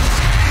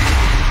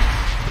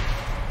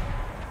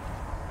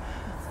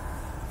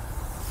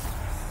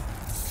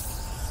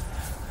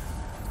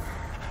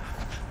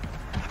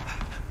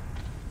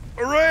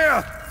 Araya!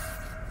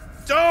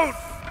 Don't!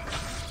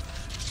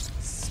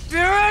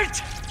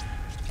 Spirit!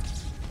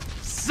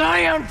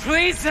 Scion,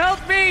 please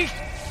help me!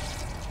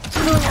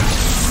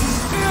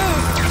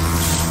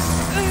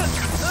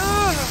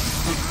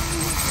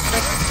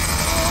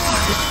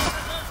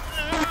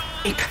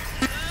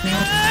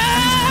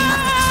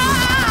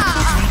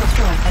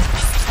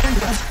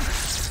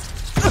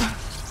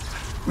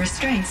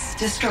 Restraints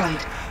destroyed.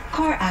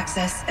 Core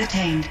access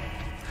attained.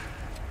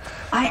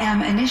 I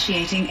am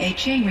initiating a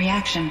chain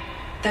reaction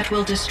that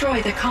will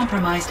destroy the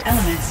compromised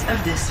elements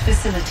of this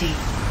facility.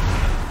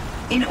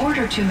 In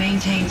order to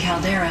maintain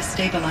caldera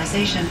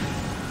stabilization,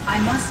 I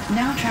must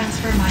now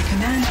transfer my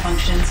command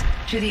functions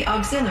to the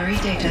auxiliary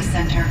data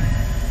center.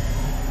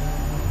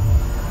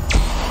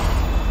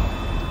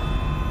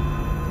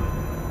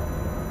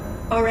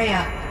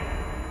 Aurea,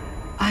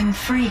 I'm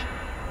free.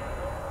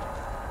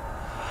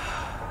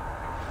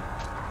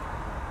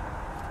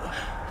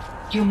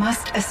 You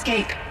must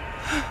escape.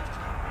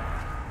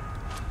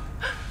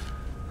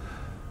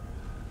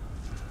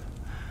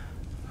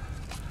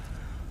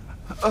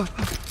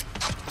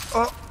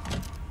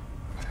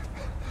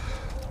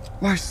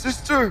 My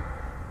sister!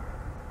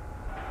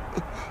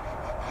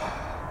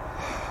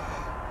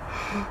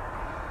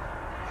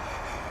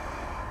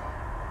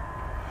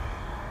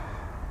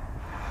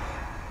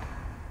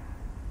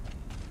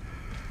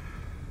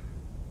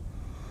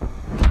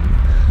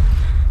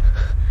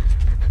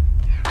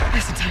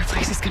 This entire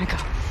place is gonna go.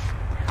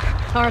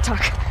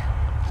 Aratak.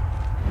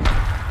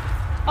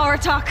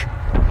 Aratak!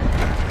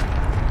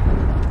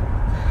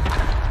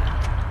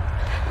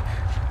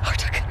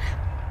 Aratak.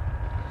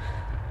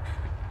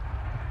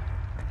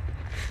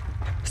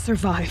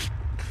 Survive.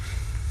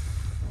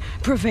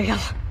 Prevail.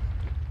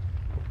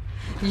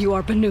 You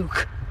are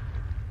Banuk.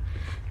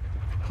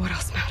 What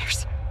else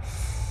matters?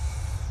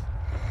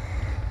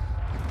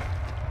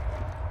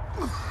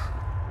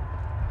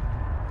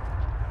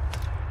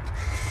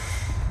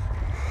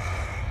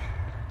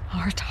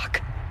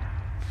 Aratak.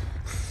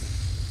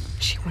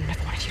 She wouldn't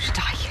have wanted you to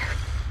die here.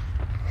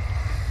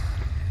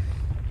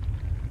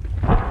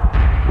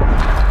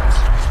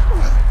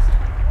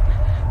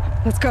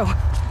 Let's go.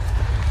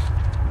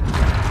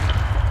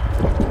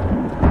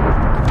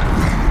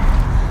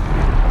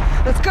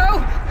 Let's go!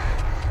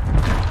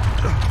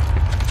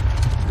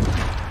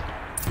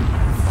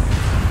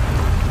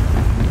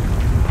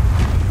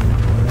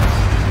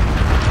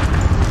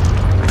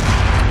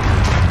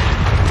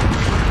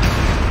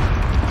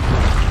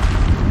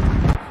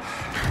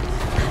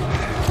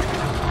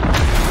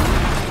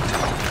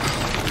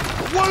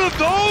 One of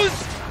those?!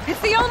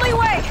 It's the only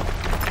way!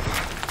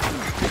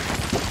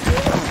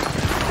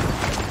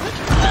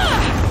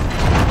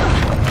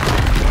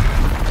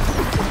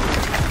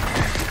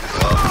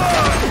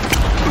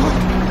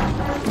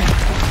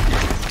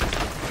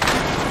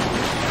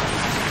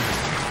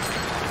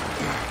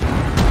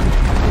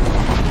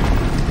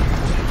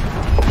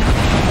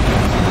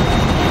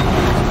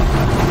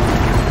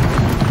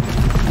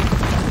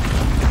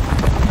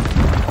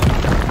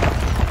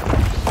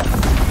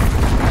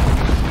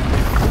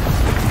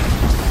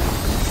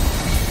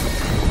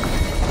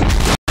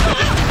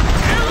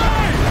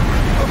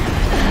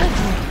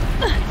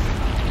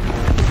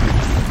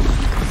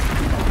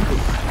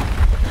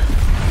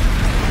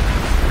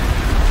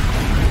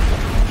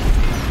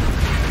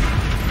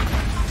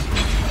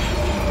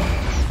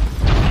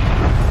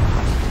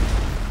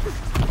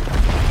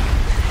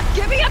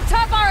 Get me up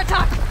top,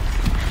 Aratak!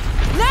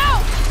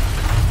 Now!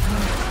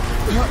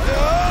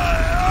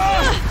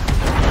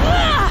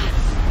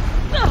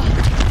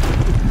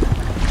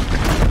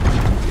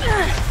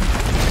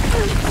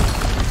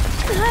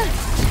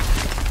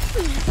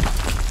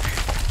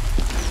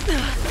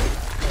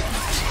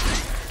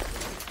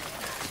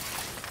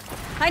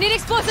 I need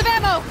explosive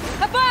ammo!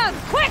 A bomb!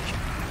 Quick!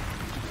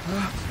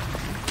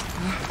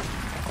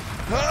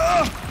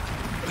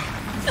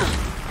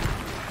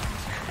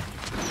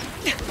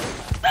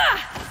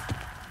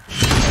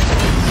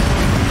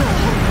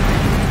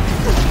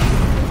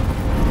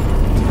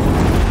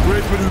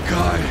 Great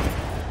Banukai!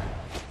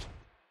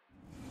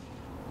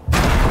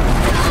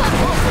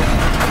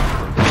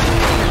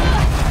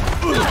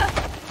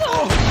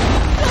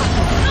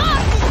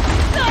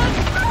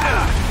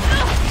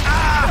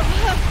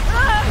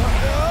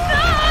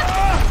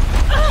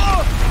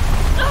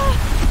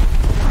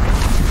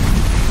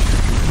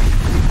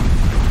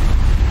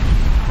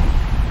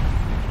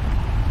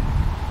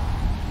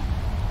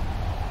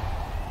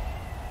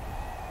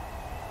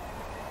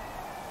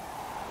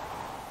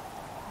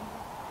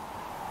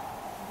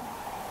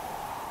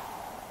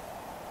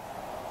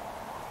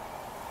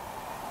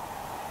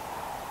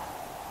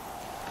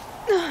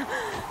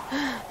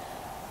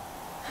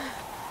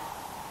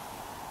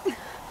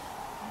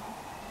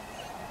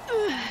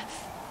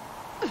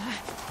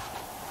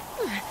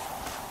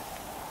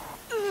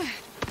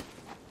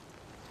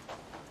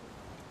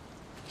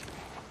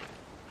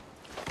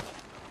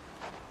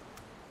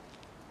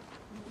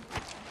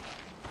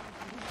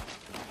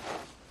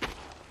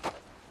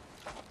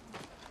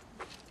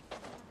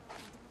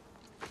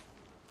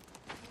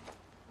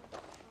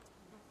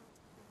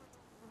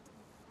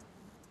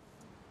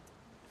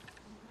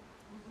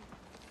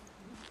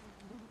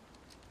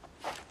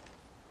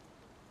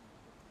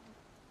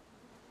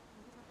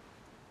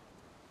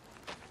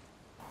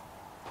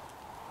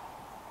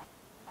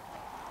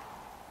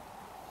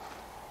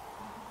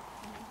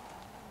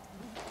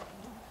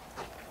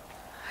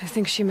 I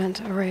think she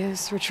meant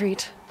Araya's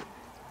retreat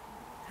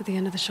at the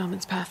end of the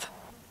shaman's path.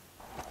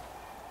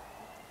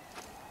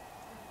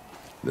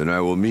 Then I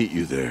will meet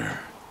you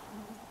there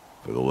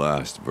for the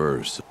last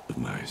verse of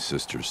my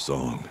sister's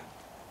song.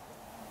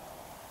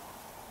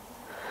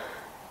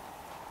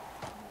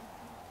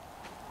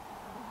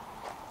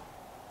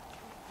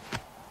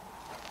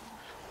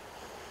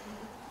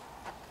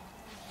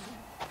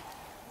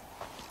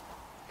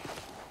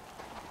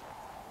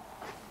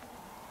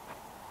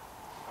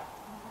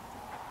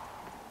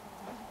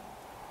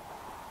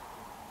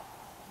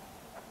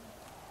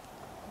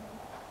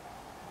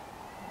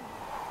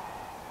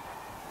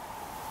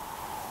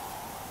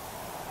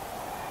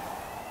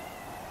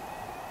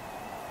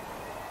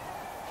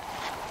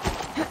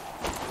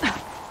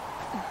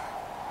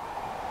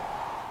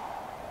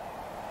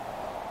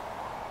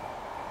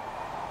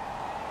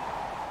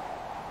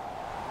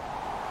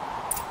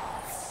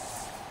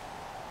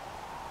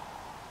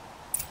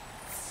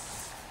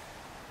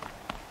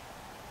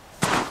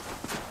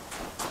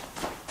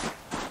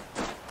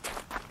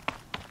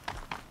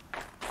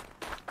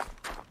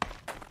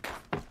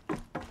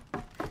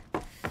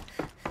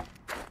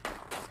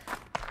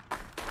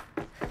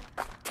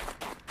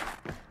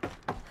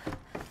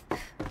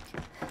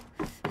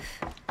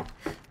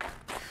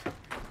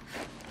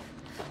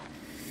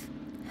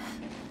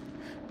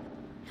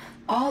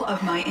 All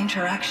of my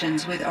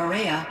interactions with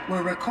Araya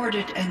were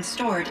recorded and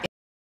stored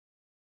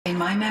in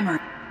my memory.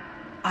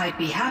 I'd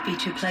be happy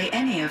to play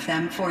any of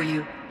them for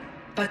you,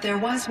 but there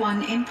was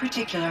one in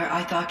particular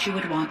I thought you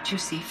would want to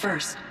see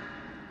first.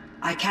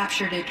 I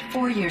captured it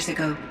 4 years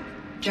ago,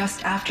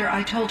 just after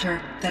I told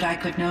her that I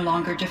could no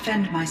longer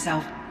defend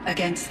myself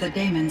against the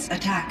daemon's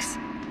attacks.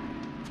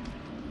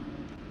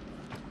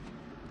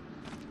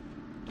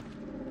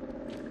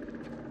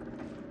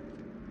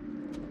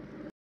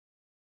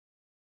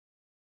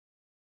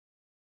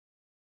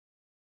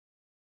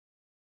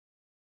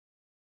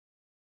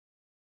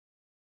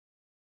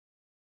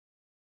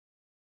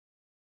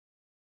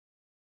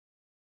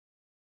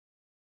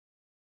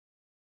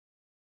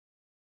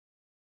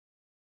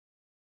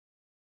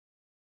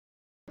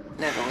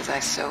 Never was I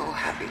so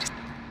happy to...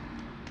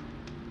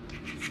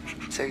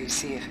 So you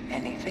see, if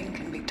anything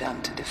can be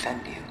done to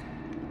defend you,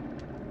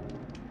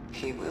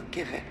 he will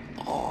give it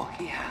all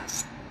he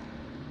has.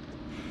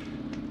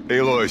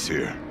 Aloy's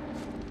here.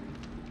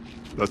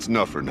 That's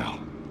enough for now.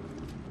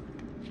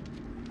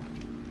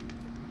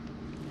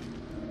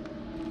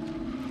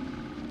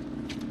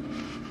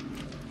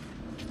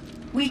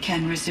 We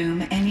can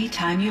resume any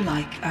time you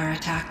like,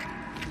 Aratak,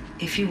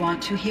 if you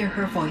want to hear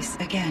her voice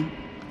again.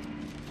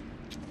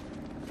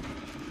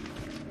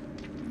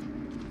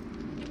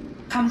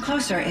 Come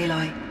closer,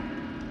 Aloy.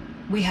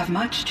 We have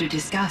much to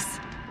discuss.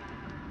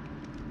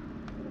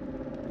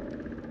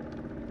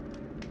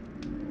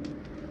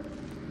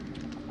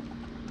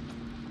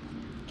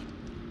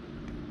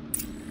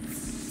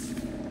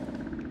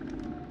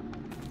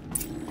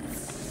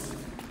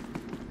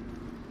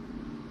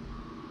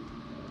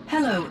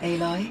 Hello,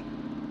 Aloy.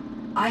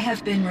 I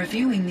have been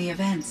reviewing the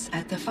events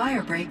at the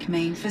Firebreak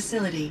main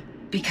facility.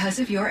 Because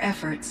of your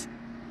efforts,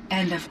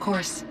 and of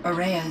course,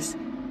 Araya's,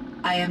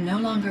 I am no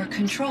longer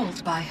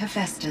controlled by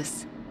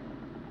Hephaestus.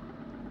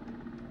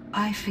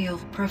 I feel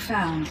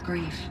profound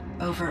grief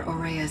over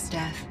Araya's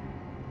death.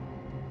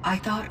 I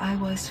thought I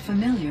was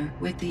familiar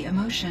with the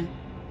emotion,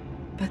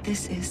 but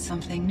this is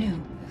something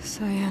new.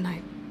 Cyan,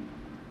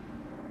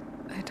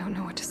 I don't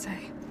know what to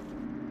say.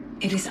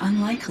 It is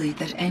unlikely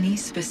that any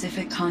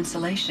specific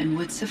consolation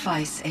would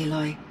suffice,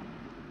 Aloy.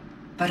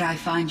 But I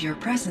find your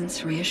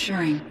presence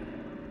reassuring.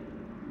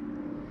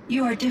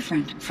 You are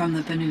different from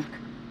the Banuk.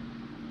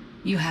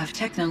 You have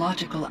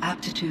technological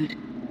aptitude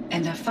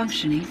and a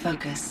functioning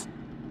focus.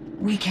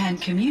 We can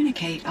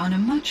communicate on a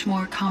much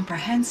more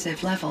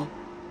comprehensive level.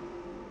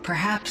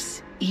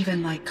 Perhaps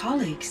even like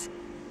colleagues.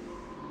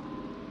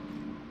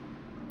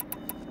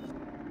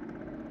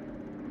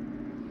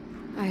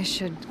 I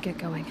should get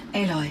going.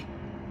 Aloy,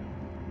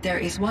 there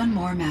is one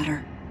more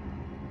matter.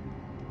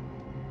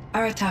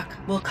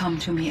 Aratak will come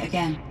to me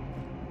again,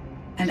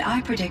 and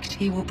I predict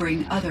he will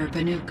bring other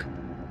Banuk.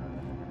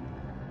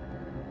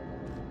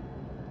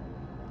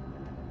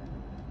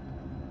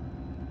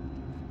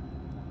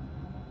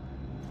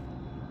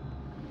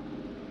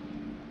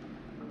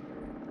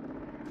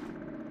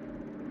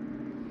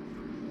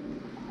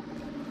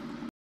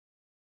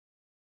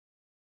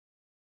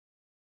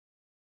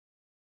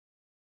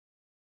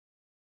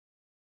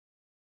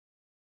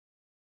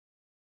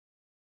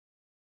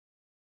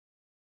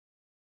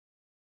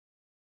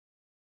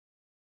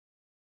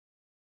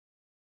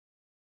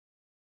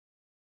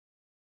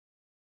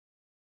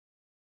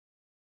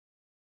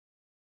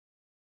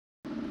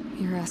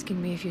 You're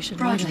asking me if you should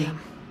murder Broadly,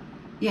 them.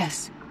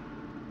 yes.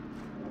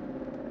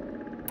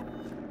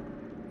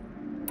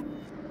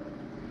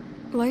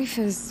 Life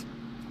is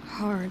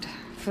hard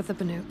for the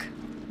Banuk.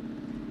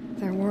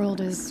 Their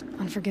world is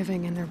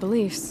unforgiving in their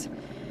beliefs.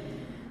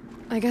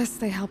 I guess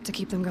they help to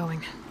keep them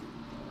going.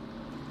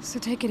 So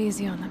take it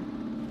easy on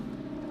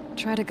them.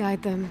 Try to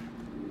guide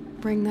them,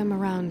 bring them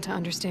around to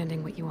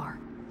understanding what you are.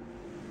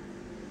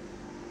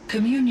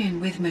 Communion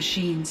with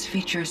machines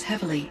features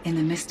heavily in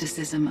the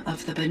mysticism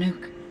of the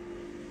Banuk.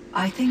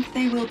 I think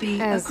they will be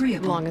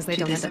agreeable as long as they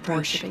to don't this end up approach.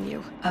 worshipping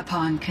you.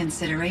 Upon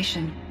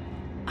consideration,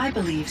 I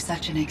believe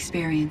such an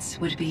experience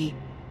would be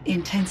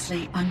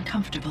intensely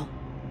uncomfortable.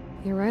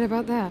 You're right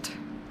about that.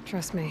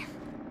 Trust me.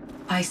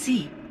 I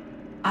see.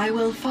 I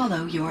will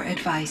follow your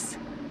advice.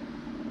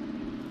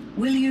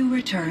 Will you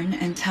return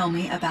and tell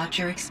me about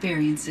your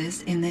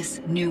experiences in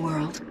this new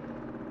world?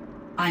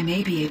 I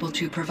may be able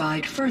to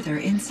provide further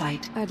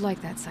insight. I'd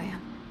like that, Cyan.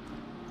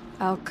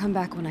 I'll come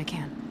back when I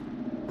can.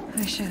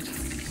 I should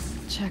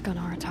check on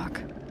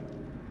Aratak.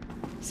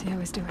 See how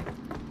he's doing.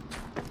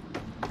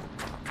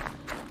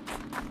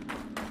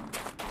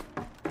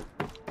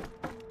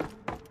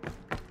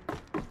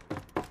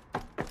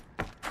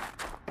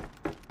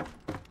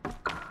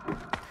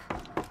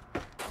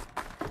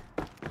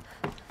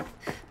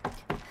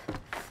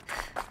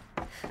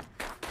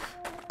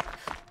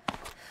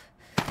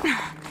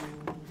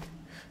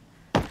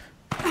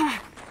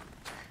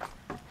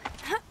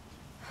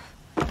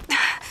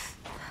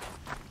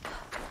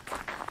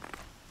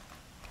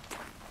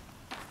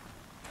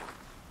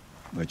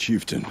 My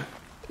chieftain.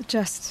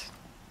 Just...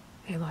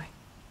 Aloy.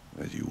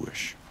 As you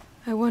wish.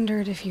 I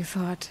wondered if you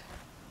thought...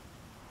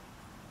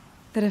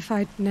 that if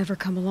I'd never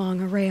come along,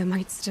 Araya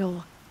might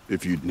still...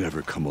 If you'd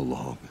never come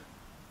along,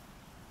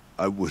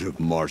 I would have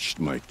marched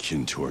my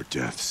kin to our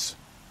deaths.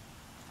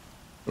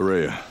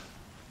 Araya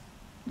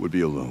would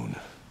be alone.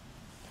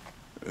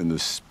 And the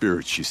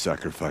spirit she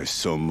sacrificed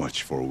so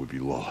much for would be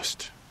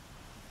lost.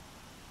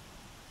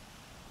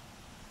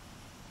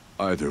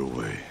 Either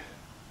way,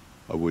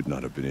 I would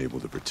not have been able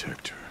to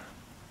protect her.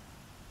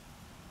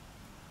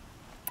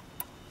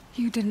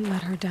 You didn't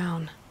let her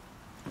down.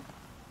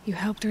 You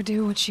helped her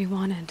do what she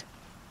wanted.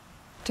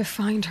 To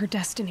find her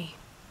destiny.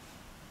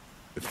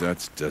 If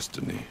that's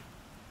destiny,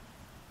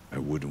 I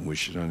wouldn't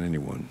wish it on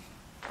anyone.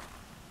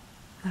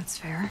 That's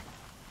fair.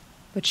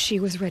 But she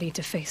was ready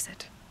to face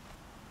it.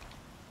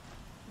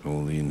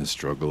 Only in the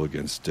struggle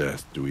against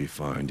death do we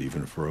find,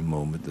 even for a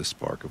moment, the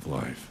spark of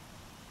life.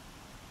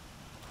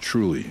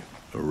 Truly,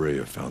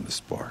 Araya found the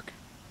spark.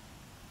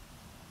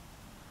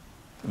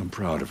 I'm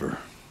proud of her.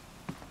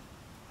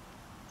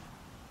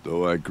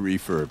 Though I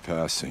grieve for her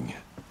passing,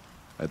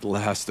 at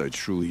last I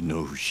truly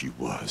know who she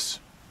was,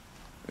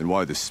 and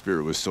why the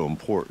spirit was so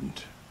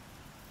important.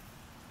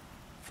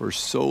 For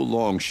so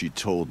long she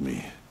told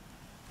me,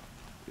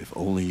 if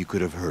only you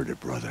could have heard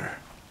it, brother.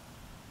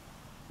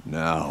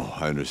 Now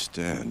I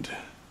understand.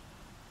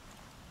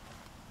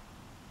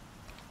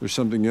 There's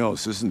something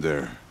else, isn't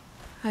there?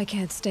 I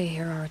can't stay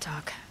here,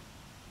 Aratak.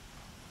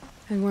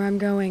 And where I'm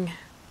going,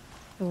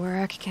 the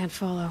Warrak can't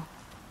follow.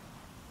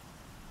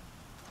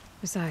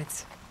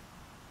 Besides,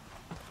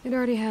 it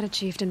already had a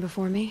chieftain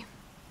before me.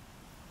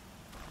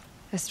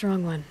 A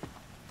strong one,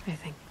 I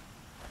think.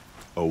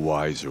 A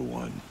wiser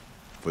one,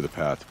 for the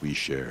path we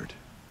shared.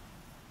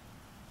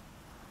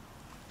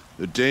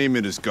 The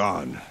daemon is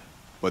gone,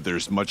 but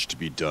there's much to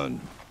be done.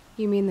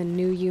 You mean the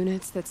new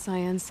units that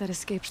Cyan said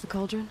escaped the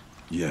cauldron?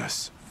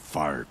 Yes,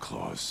 fire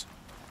claws.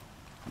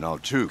 Now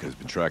Tuke has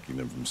been tracking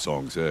them from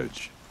Song's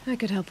Edge. I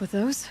could help with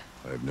those.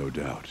 I have no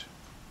doubt.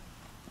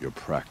 You're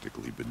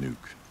practically Banuk.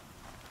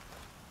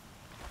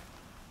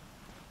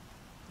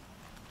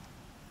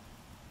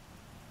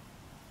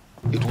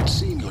 It would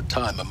seem your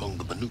time among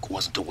the Banuk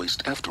wasn't a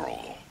waste after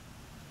all.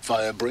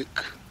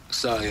 Firebreak,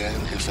 Cyan,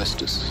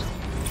 Hephaestus.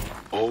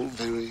 All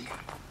very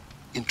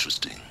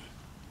interesting.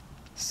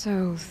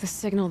 So, the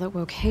signal that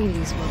woke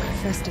Hades woke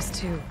Hephaestus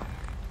too.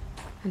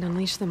 And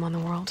unleashed them on the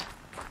world.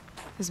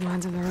 As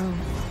minds of their own.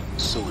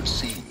 So it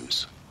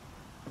seems.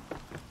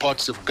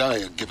 Parts of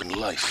Gaia given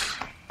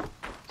life.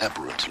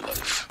 Aberrant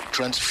life.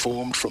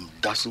 Transformed from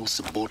docile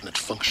subordinate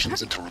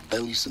functions into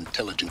rebellious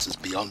intelligences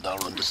beyond our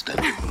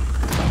understanding.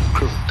 Our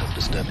current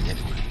understanding,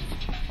 anyway.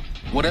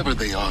 Whatever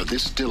they are, they're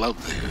still out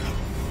there.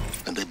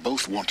 And they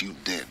both want you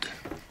dead.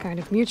 Kind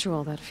of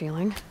mutual, that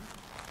feeling.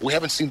 We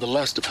haven't seen the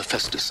last of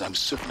Hephaestus, I'm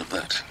certain of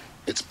that.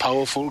 It's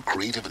powerful,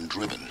 creative, and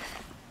driven.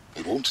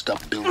 It won't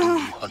stop building new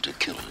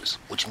hunter-killers,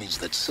 which means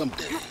that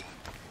someday,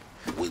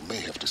 we may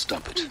have to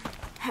stop it.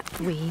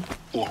 We?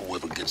 Or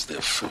whoever gets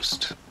there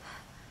first.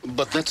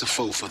 But that's a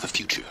foe for the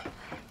future.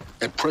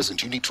 At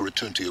present, you need to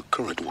return to your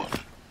current one,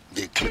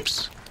 the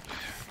Eclipse.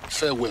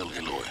 Farewell,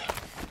 Aloy.